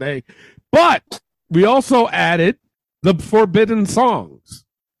fucking day. But we also added the forbidden songs.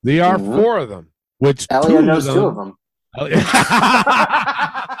 There are 4 of them, which Elliot knows 2 of them.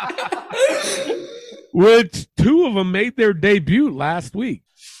 Which 2 of them made their debut last week.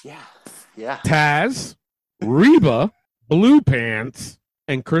 Yeah. Taz, Reba, Blue Pants,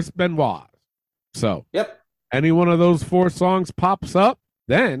 and Chris Benoit. So, any one of those 4 songs pops up,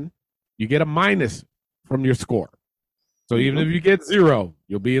 then you get a minus from your score. So even if you get 0,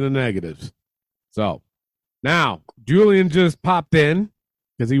 you'll be in the negatives. So, now, Julian just popped in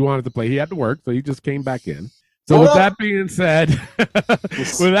because he wanted to play. He had to work, so he just came back in. So with that being said,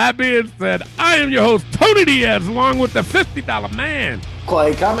 I am your host, Tony Diaz, along with the $50 man,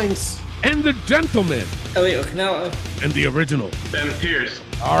 Clay Cummings, and the gentleman, Elliot Canella, and the original, Ben Pierce.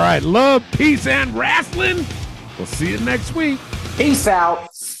 All right, love, peace, and wrestling. We'll see you next week. Peace out.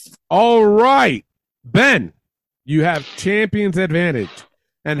 All right, Ben, you have champion's advantage.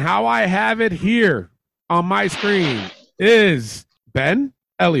 And how I have it here on my screen is Ben,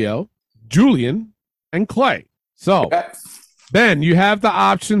 Elio, Julian, and Clay. So, Ben, you have the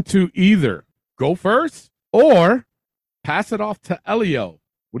option to either go first or pass it off to Elio.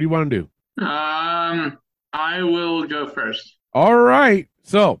 What do you want to do? I will go first. All right.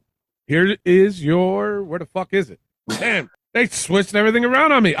 So, here is your... Where the fuck is it? Damn, they switched everything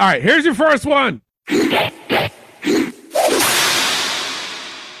around on me. All right, here's your first one.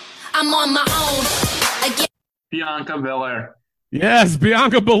 I'm on my own again. Bianca Belair. Yes,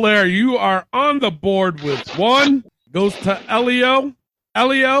 Bianca Belair, you are on the board with 1. Goes to Elio.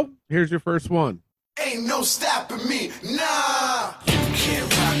 Elio, here's your first one. Ain't no stopping me, nah. You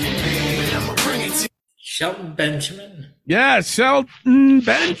can't rock with me, I'ma bring it to you. Shelton Benjamin. Yeah, Shelton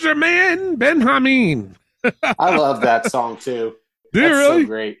Benjamin. I love that song too. Do you That's really? So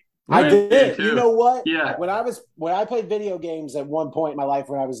great. I did. You know what? Yeah. When I played video games at one point in my life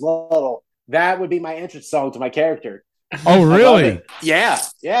when I was little, that would be my entrance song to my character. Oh, really? Yeah.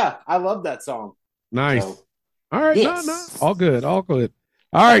 I love that song. Nice. So, all right. yes. No. All good. All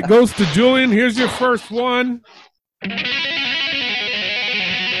right. Goes to Julian. Here's your first one.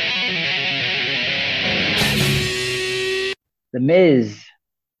 The Miz.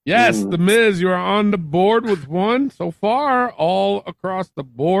 Yes, The Miz. You are on the board with one so far, all across the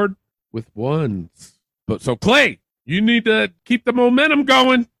board with ones. But so Clay, you need to keep the momentum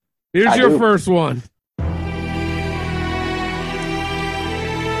going. Here's your first one.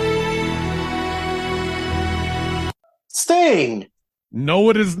 Sting. No,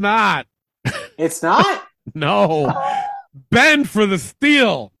 it is not. It's not? No. Ben for the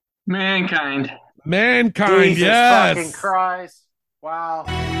steal. Mankind. Mankind, Jesus yes. fucking Christ. Wow.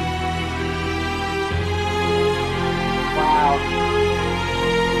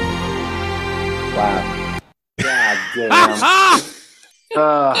 God damn.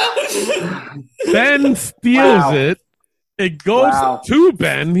 Ben steals it. It goes to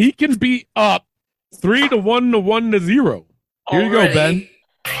Ben. He can be up 3-1 to 1 to 0. Here you go, Ben.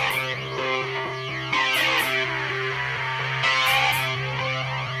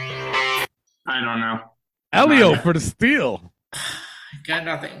 I don't know. Elio for the steal. Got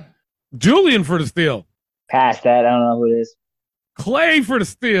nothing. Julian for the steal. Pass that. I don't know who it is. Clay for the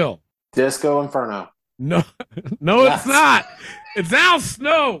steal. Disco Inferno. No, it's not. It's Al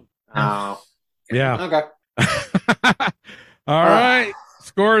Snow. Oh. Yeah. Okay. All right.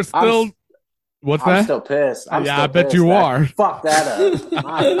 Score is still. What's that? I'm still pissed. I bet you are. Fuck that up.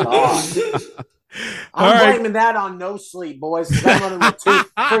 My God. I'm blaming that on no sleep, boys, because I'm running with 2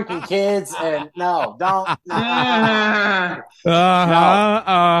 freaking kids, and no, don't.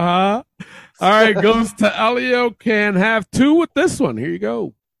 All right, goes to Elio. Can have 2 with this one. Here you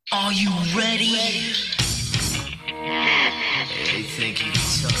go. Are you ready?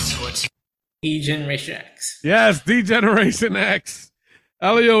 D-Generation X. Yes, D-Generation X.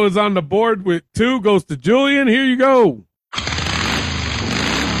 Elio is on the board with 2. Goes to Julian. Here you go.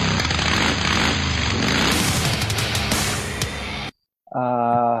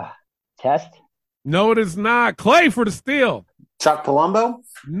 Test? No, it is not. Clay for the steal. Chuck Palumbo?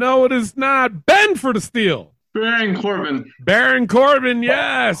 No, it is not. Ben for the steal. Baron Corbin. Baron Corbin,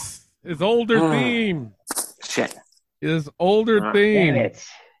 yes. His older theme. Shit. His older theme. Damn it.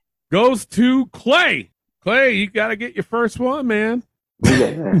 Goes to Clay. Clay, you got to get your first one, man. All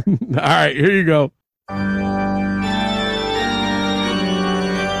right, here you go.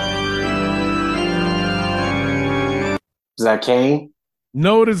 Is that Kane?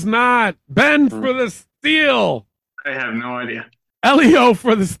 No, it is not. Ben for the steal. I have no idea. Elio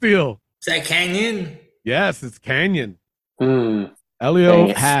for the steal. Is that Canyon? Yes, it's Canyon. Elio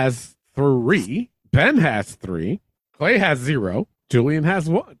Elio has 3. Ben has 3. Clay has 0. Julian has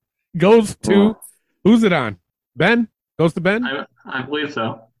 1. Goes to, who's it on? Ben? Goes to Ben? I believe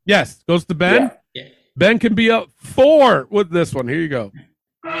so. Yes, goes to Ben. Yeah. Ben can be up 4 with this one. Here you go.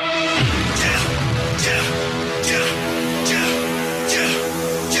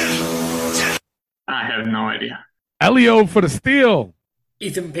 I have no idea. Elio for the steal.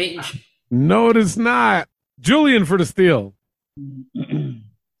 Ethan Page. No, it is not. Julian for the steal. Lee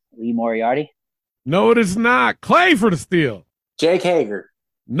Moriarty? No, it is not. Clay for the steal. Jake Hager.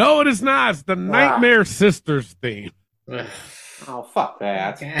 No, it is not. It's the Nightmare Sisters theme. Oh, fuck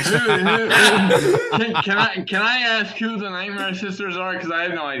that. Can I ask who the Nightmare Sisters are? Because I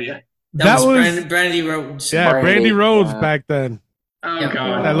have no idea. That was Brandy Rhodes. Yeah, Brandy Rhodes back then. Oh,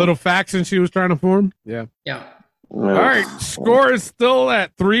 God. That little faction she was trying to form. Yeah. Yeah. All right. Score is still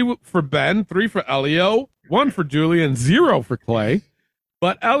at 3 for Ben, 3 for Elio, 1 for Julian, 0 for Clay.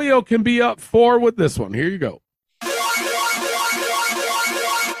 But Elio can be up 4 with this one. Here you go. I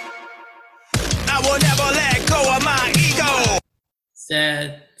will never let go of my ego. Is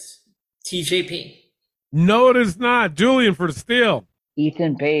that TJP? No, it is not. Julian for the steal.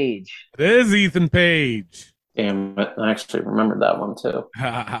 Ethan Page. It is Ethan Page. Damn it. I actually remembered that one too.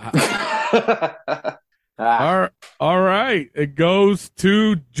 All right. It goes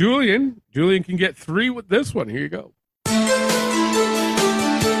to Julian. Julian can get 3 with this one. Here you go.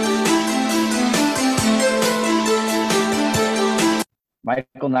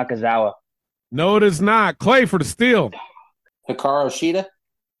 Michael Nakazawa. No, it is not. Clay for the steal. Hikaru Shida?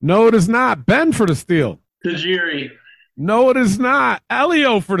 No, it is not. Ben for the steal. Tajiri. No, it is not.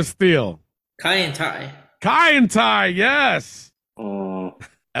 Elio for the steal. Kai and Tai. Kai and Tai, yes.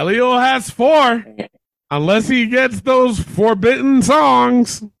 Elio has 4. Unless he gets those forbidden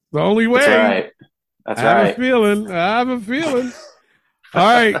songs. The only way. That's right. That's I have a feeling. All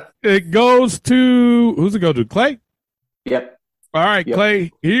right. It goes to, who's it go to? Clay? Yep. All right, yep.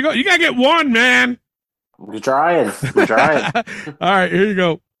 Clay. Here you go. You got to get 1, man. We're trying. All right, here you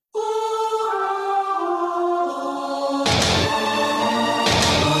go.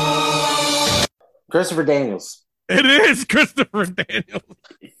 Christopher Daniels. It is Christopher Daniels.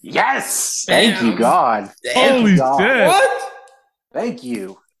 Yes. Thank you, God. Holy shit. What? Thank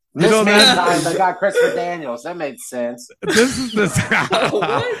you. Miss Mankind, I got Christopher Daniels. That made sense. This is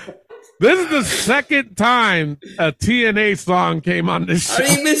the second time a TNA song came on this show.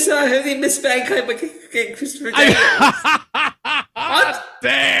 How do you miss Mankind but get Christopher Daniels? What?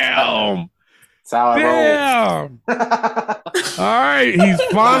 Damn. That's how I roll. All right, he's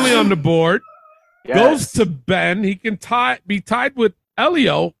finally on the board. Yes. Goes to Ben. He can be tied with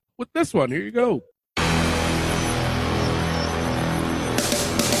Elio with this one. Here you go.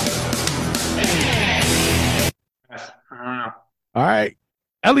 All right.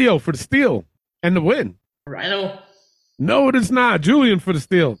 Elio for the steal and the win. Rhino. No, it is not. Julian for the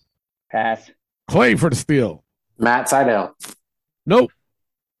steal. Pass. Clay for the steal. Matt Sydal. Nope.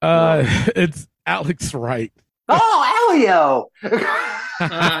 It's Alex Wright. Oh, Elio.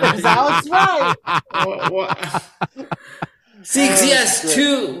 It's Alex Wright. What? See, yes,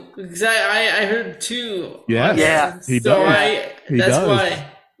 2. Because I heard 2. Yeah. He so does. That's why.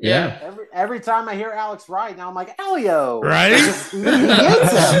 Yeah. Every time I hear Alex Wright, now I'm like, Elio. Right? He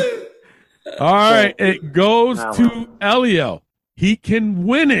gets him. All right. It goes to Elio. He can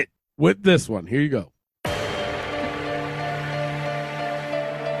win it with this one. Here you go.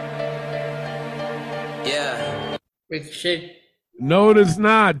 Yeah. Ricochet. No, it is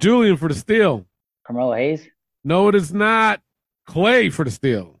not. Julian for the steal. Carmelo Hayes. No, it is not. Clay for the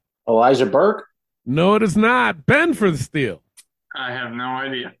steal. Elijah Burke. No, it is not. Ben for the steal. I have no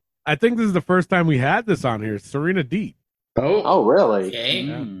idea. I think this is the first time we had this on here. Serena Deeb. Oh, really? Okay.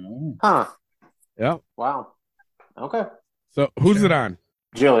 Yeah. Huh. Yeah. Wow. Okay. So who's it on?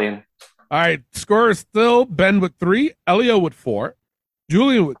 Julian. All right. Score is still Ben with 3, Elio with 4,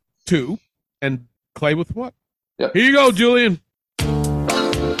 Julian with 2, and Clay with what? Yep. Here you go, Julian.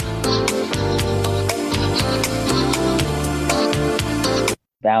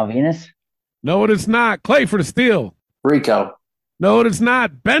 Val Venus. No, it is not. Clay for the steal. Rico. No, it is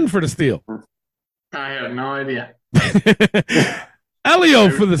not. Ben for the steal. I have no idea. Elio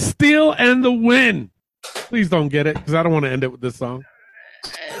for the steal and the win. Please don't get it, because I don't want to end it with this song.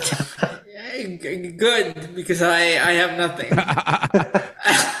 Good, because I have nothing.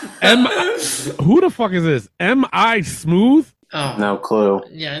 Who the fuck is this? M.I. Smooth? Oh. No clue.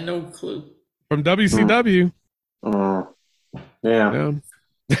 Yeah, no clue. From WCW. Yeah.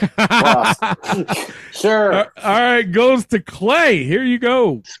 Sure. All right, goes to Clay. Here you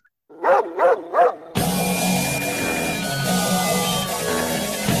go. Is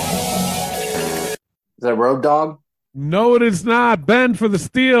that Road Dogg? No, it is not. Ben for the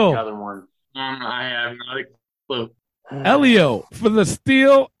steal. The other one. I have not a clue. Elio for the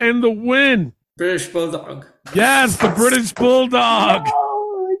steal and the win. British Bulldog. Yes, the British Bulldog.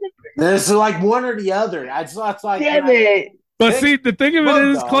 This is like one or the other. It's like, damn it. But see, the thing of it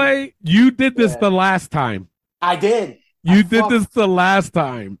is, Clay, you did this the last time. I did. You did this the last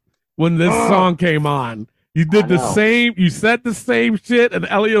time when this song came on. You did the same. You said the same shit, and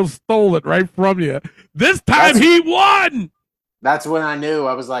Elio stole it right from you. This time he won. That's when I knew.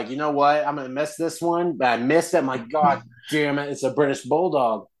 I was like, you know what? I'm gonna miss this one, but I missed it. I'm like, God damn it! It's a British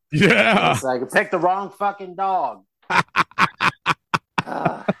Bulldog. Yeah. It's like, pick the wrong fucking dog.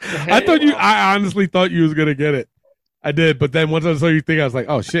 I honestly thought you was gonna get it. I did, but then once I saw you think, I was like,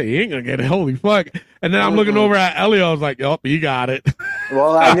 oh shit, he ain't gonna get it. Holy fuck. And then I'm looking over at Elio, I was like, yup, he got it.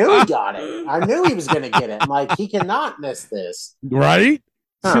 Well, I knew he got it. I knew he was gonna get it. I'm like, he cannot miss this. Right?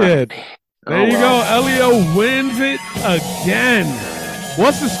 Shit. There you go. Elio wins it again.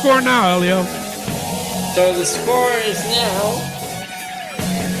 What's the score now, Elio? So the score is now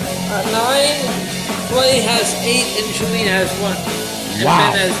 9. Clay has 8 and Julian has 1. And wow.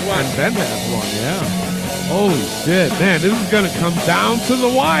 Ben has 1. And Ben has 1, yeah. Holy shit, man, this is going to come down to the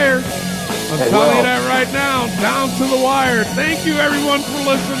wire. I'm telling you that right now, down to the wire. Thank you, everyone, for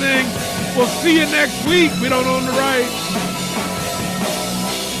listening. We'll see you next week. We don't own the rights.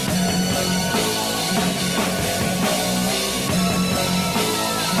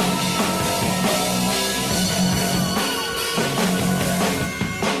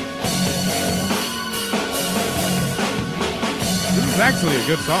 This is actually a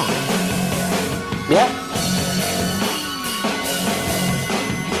good song. Yeah.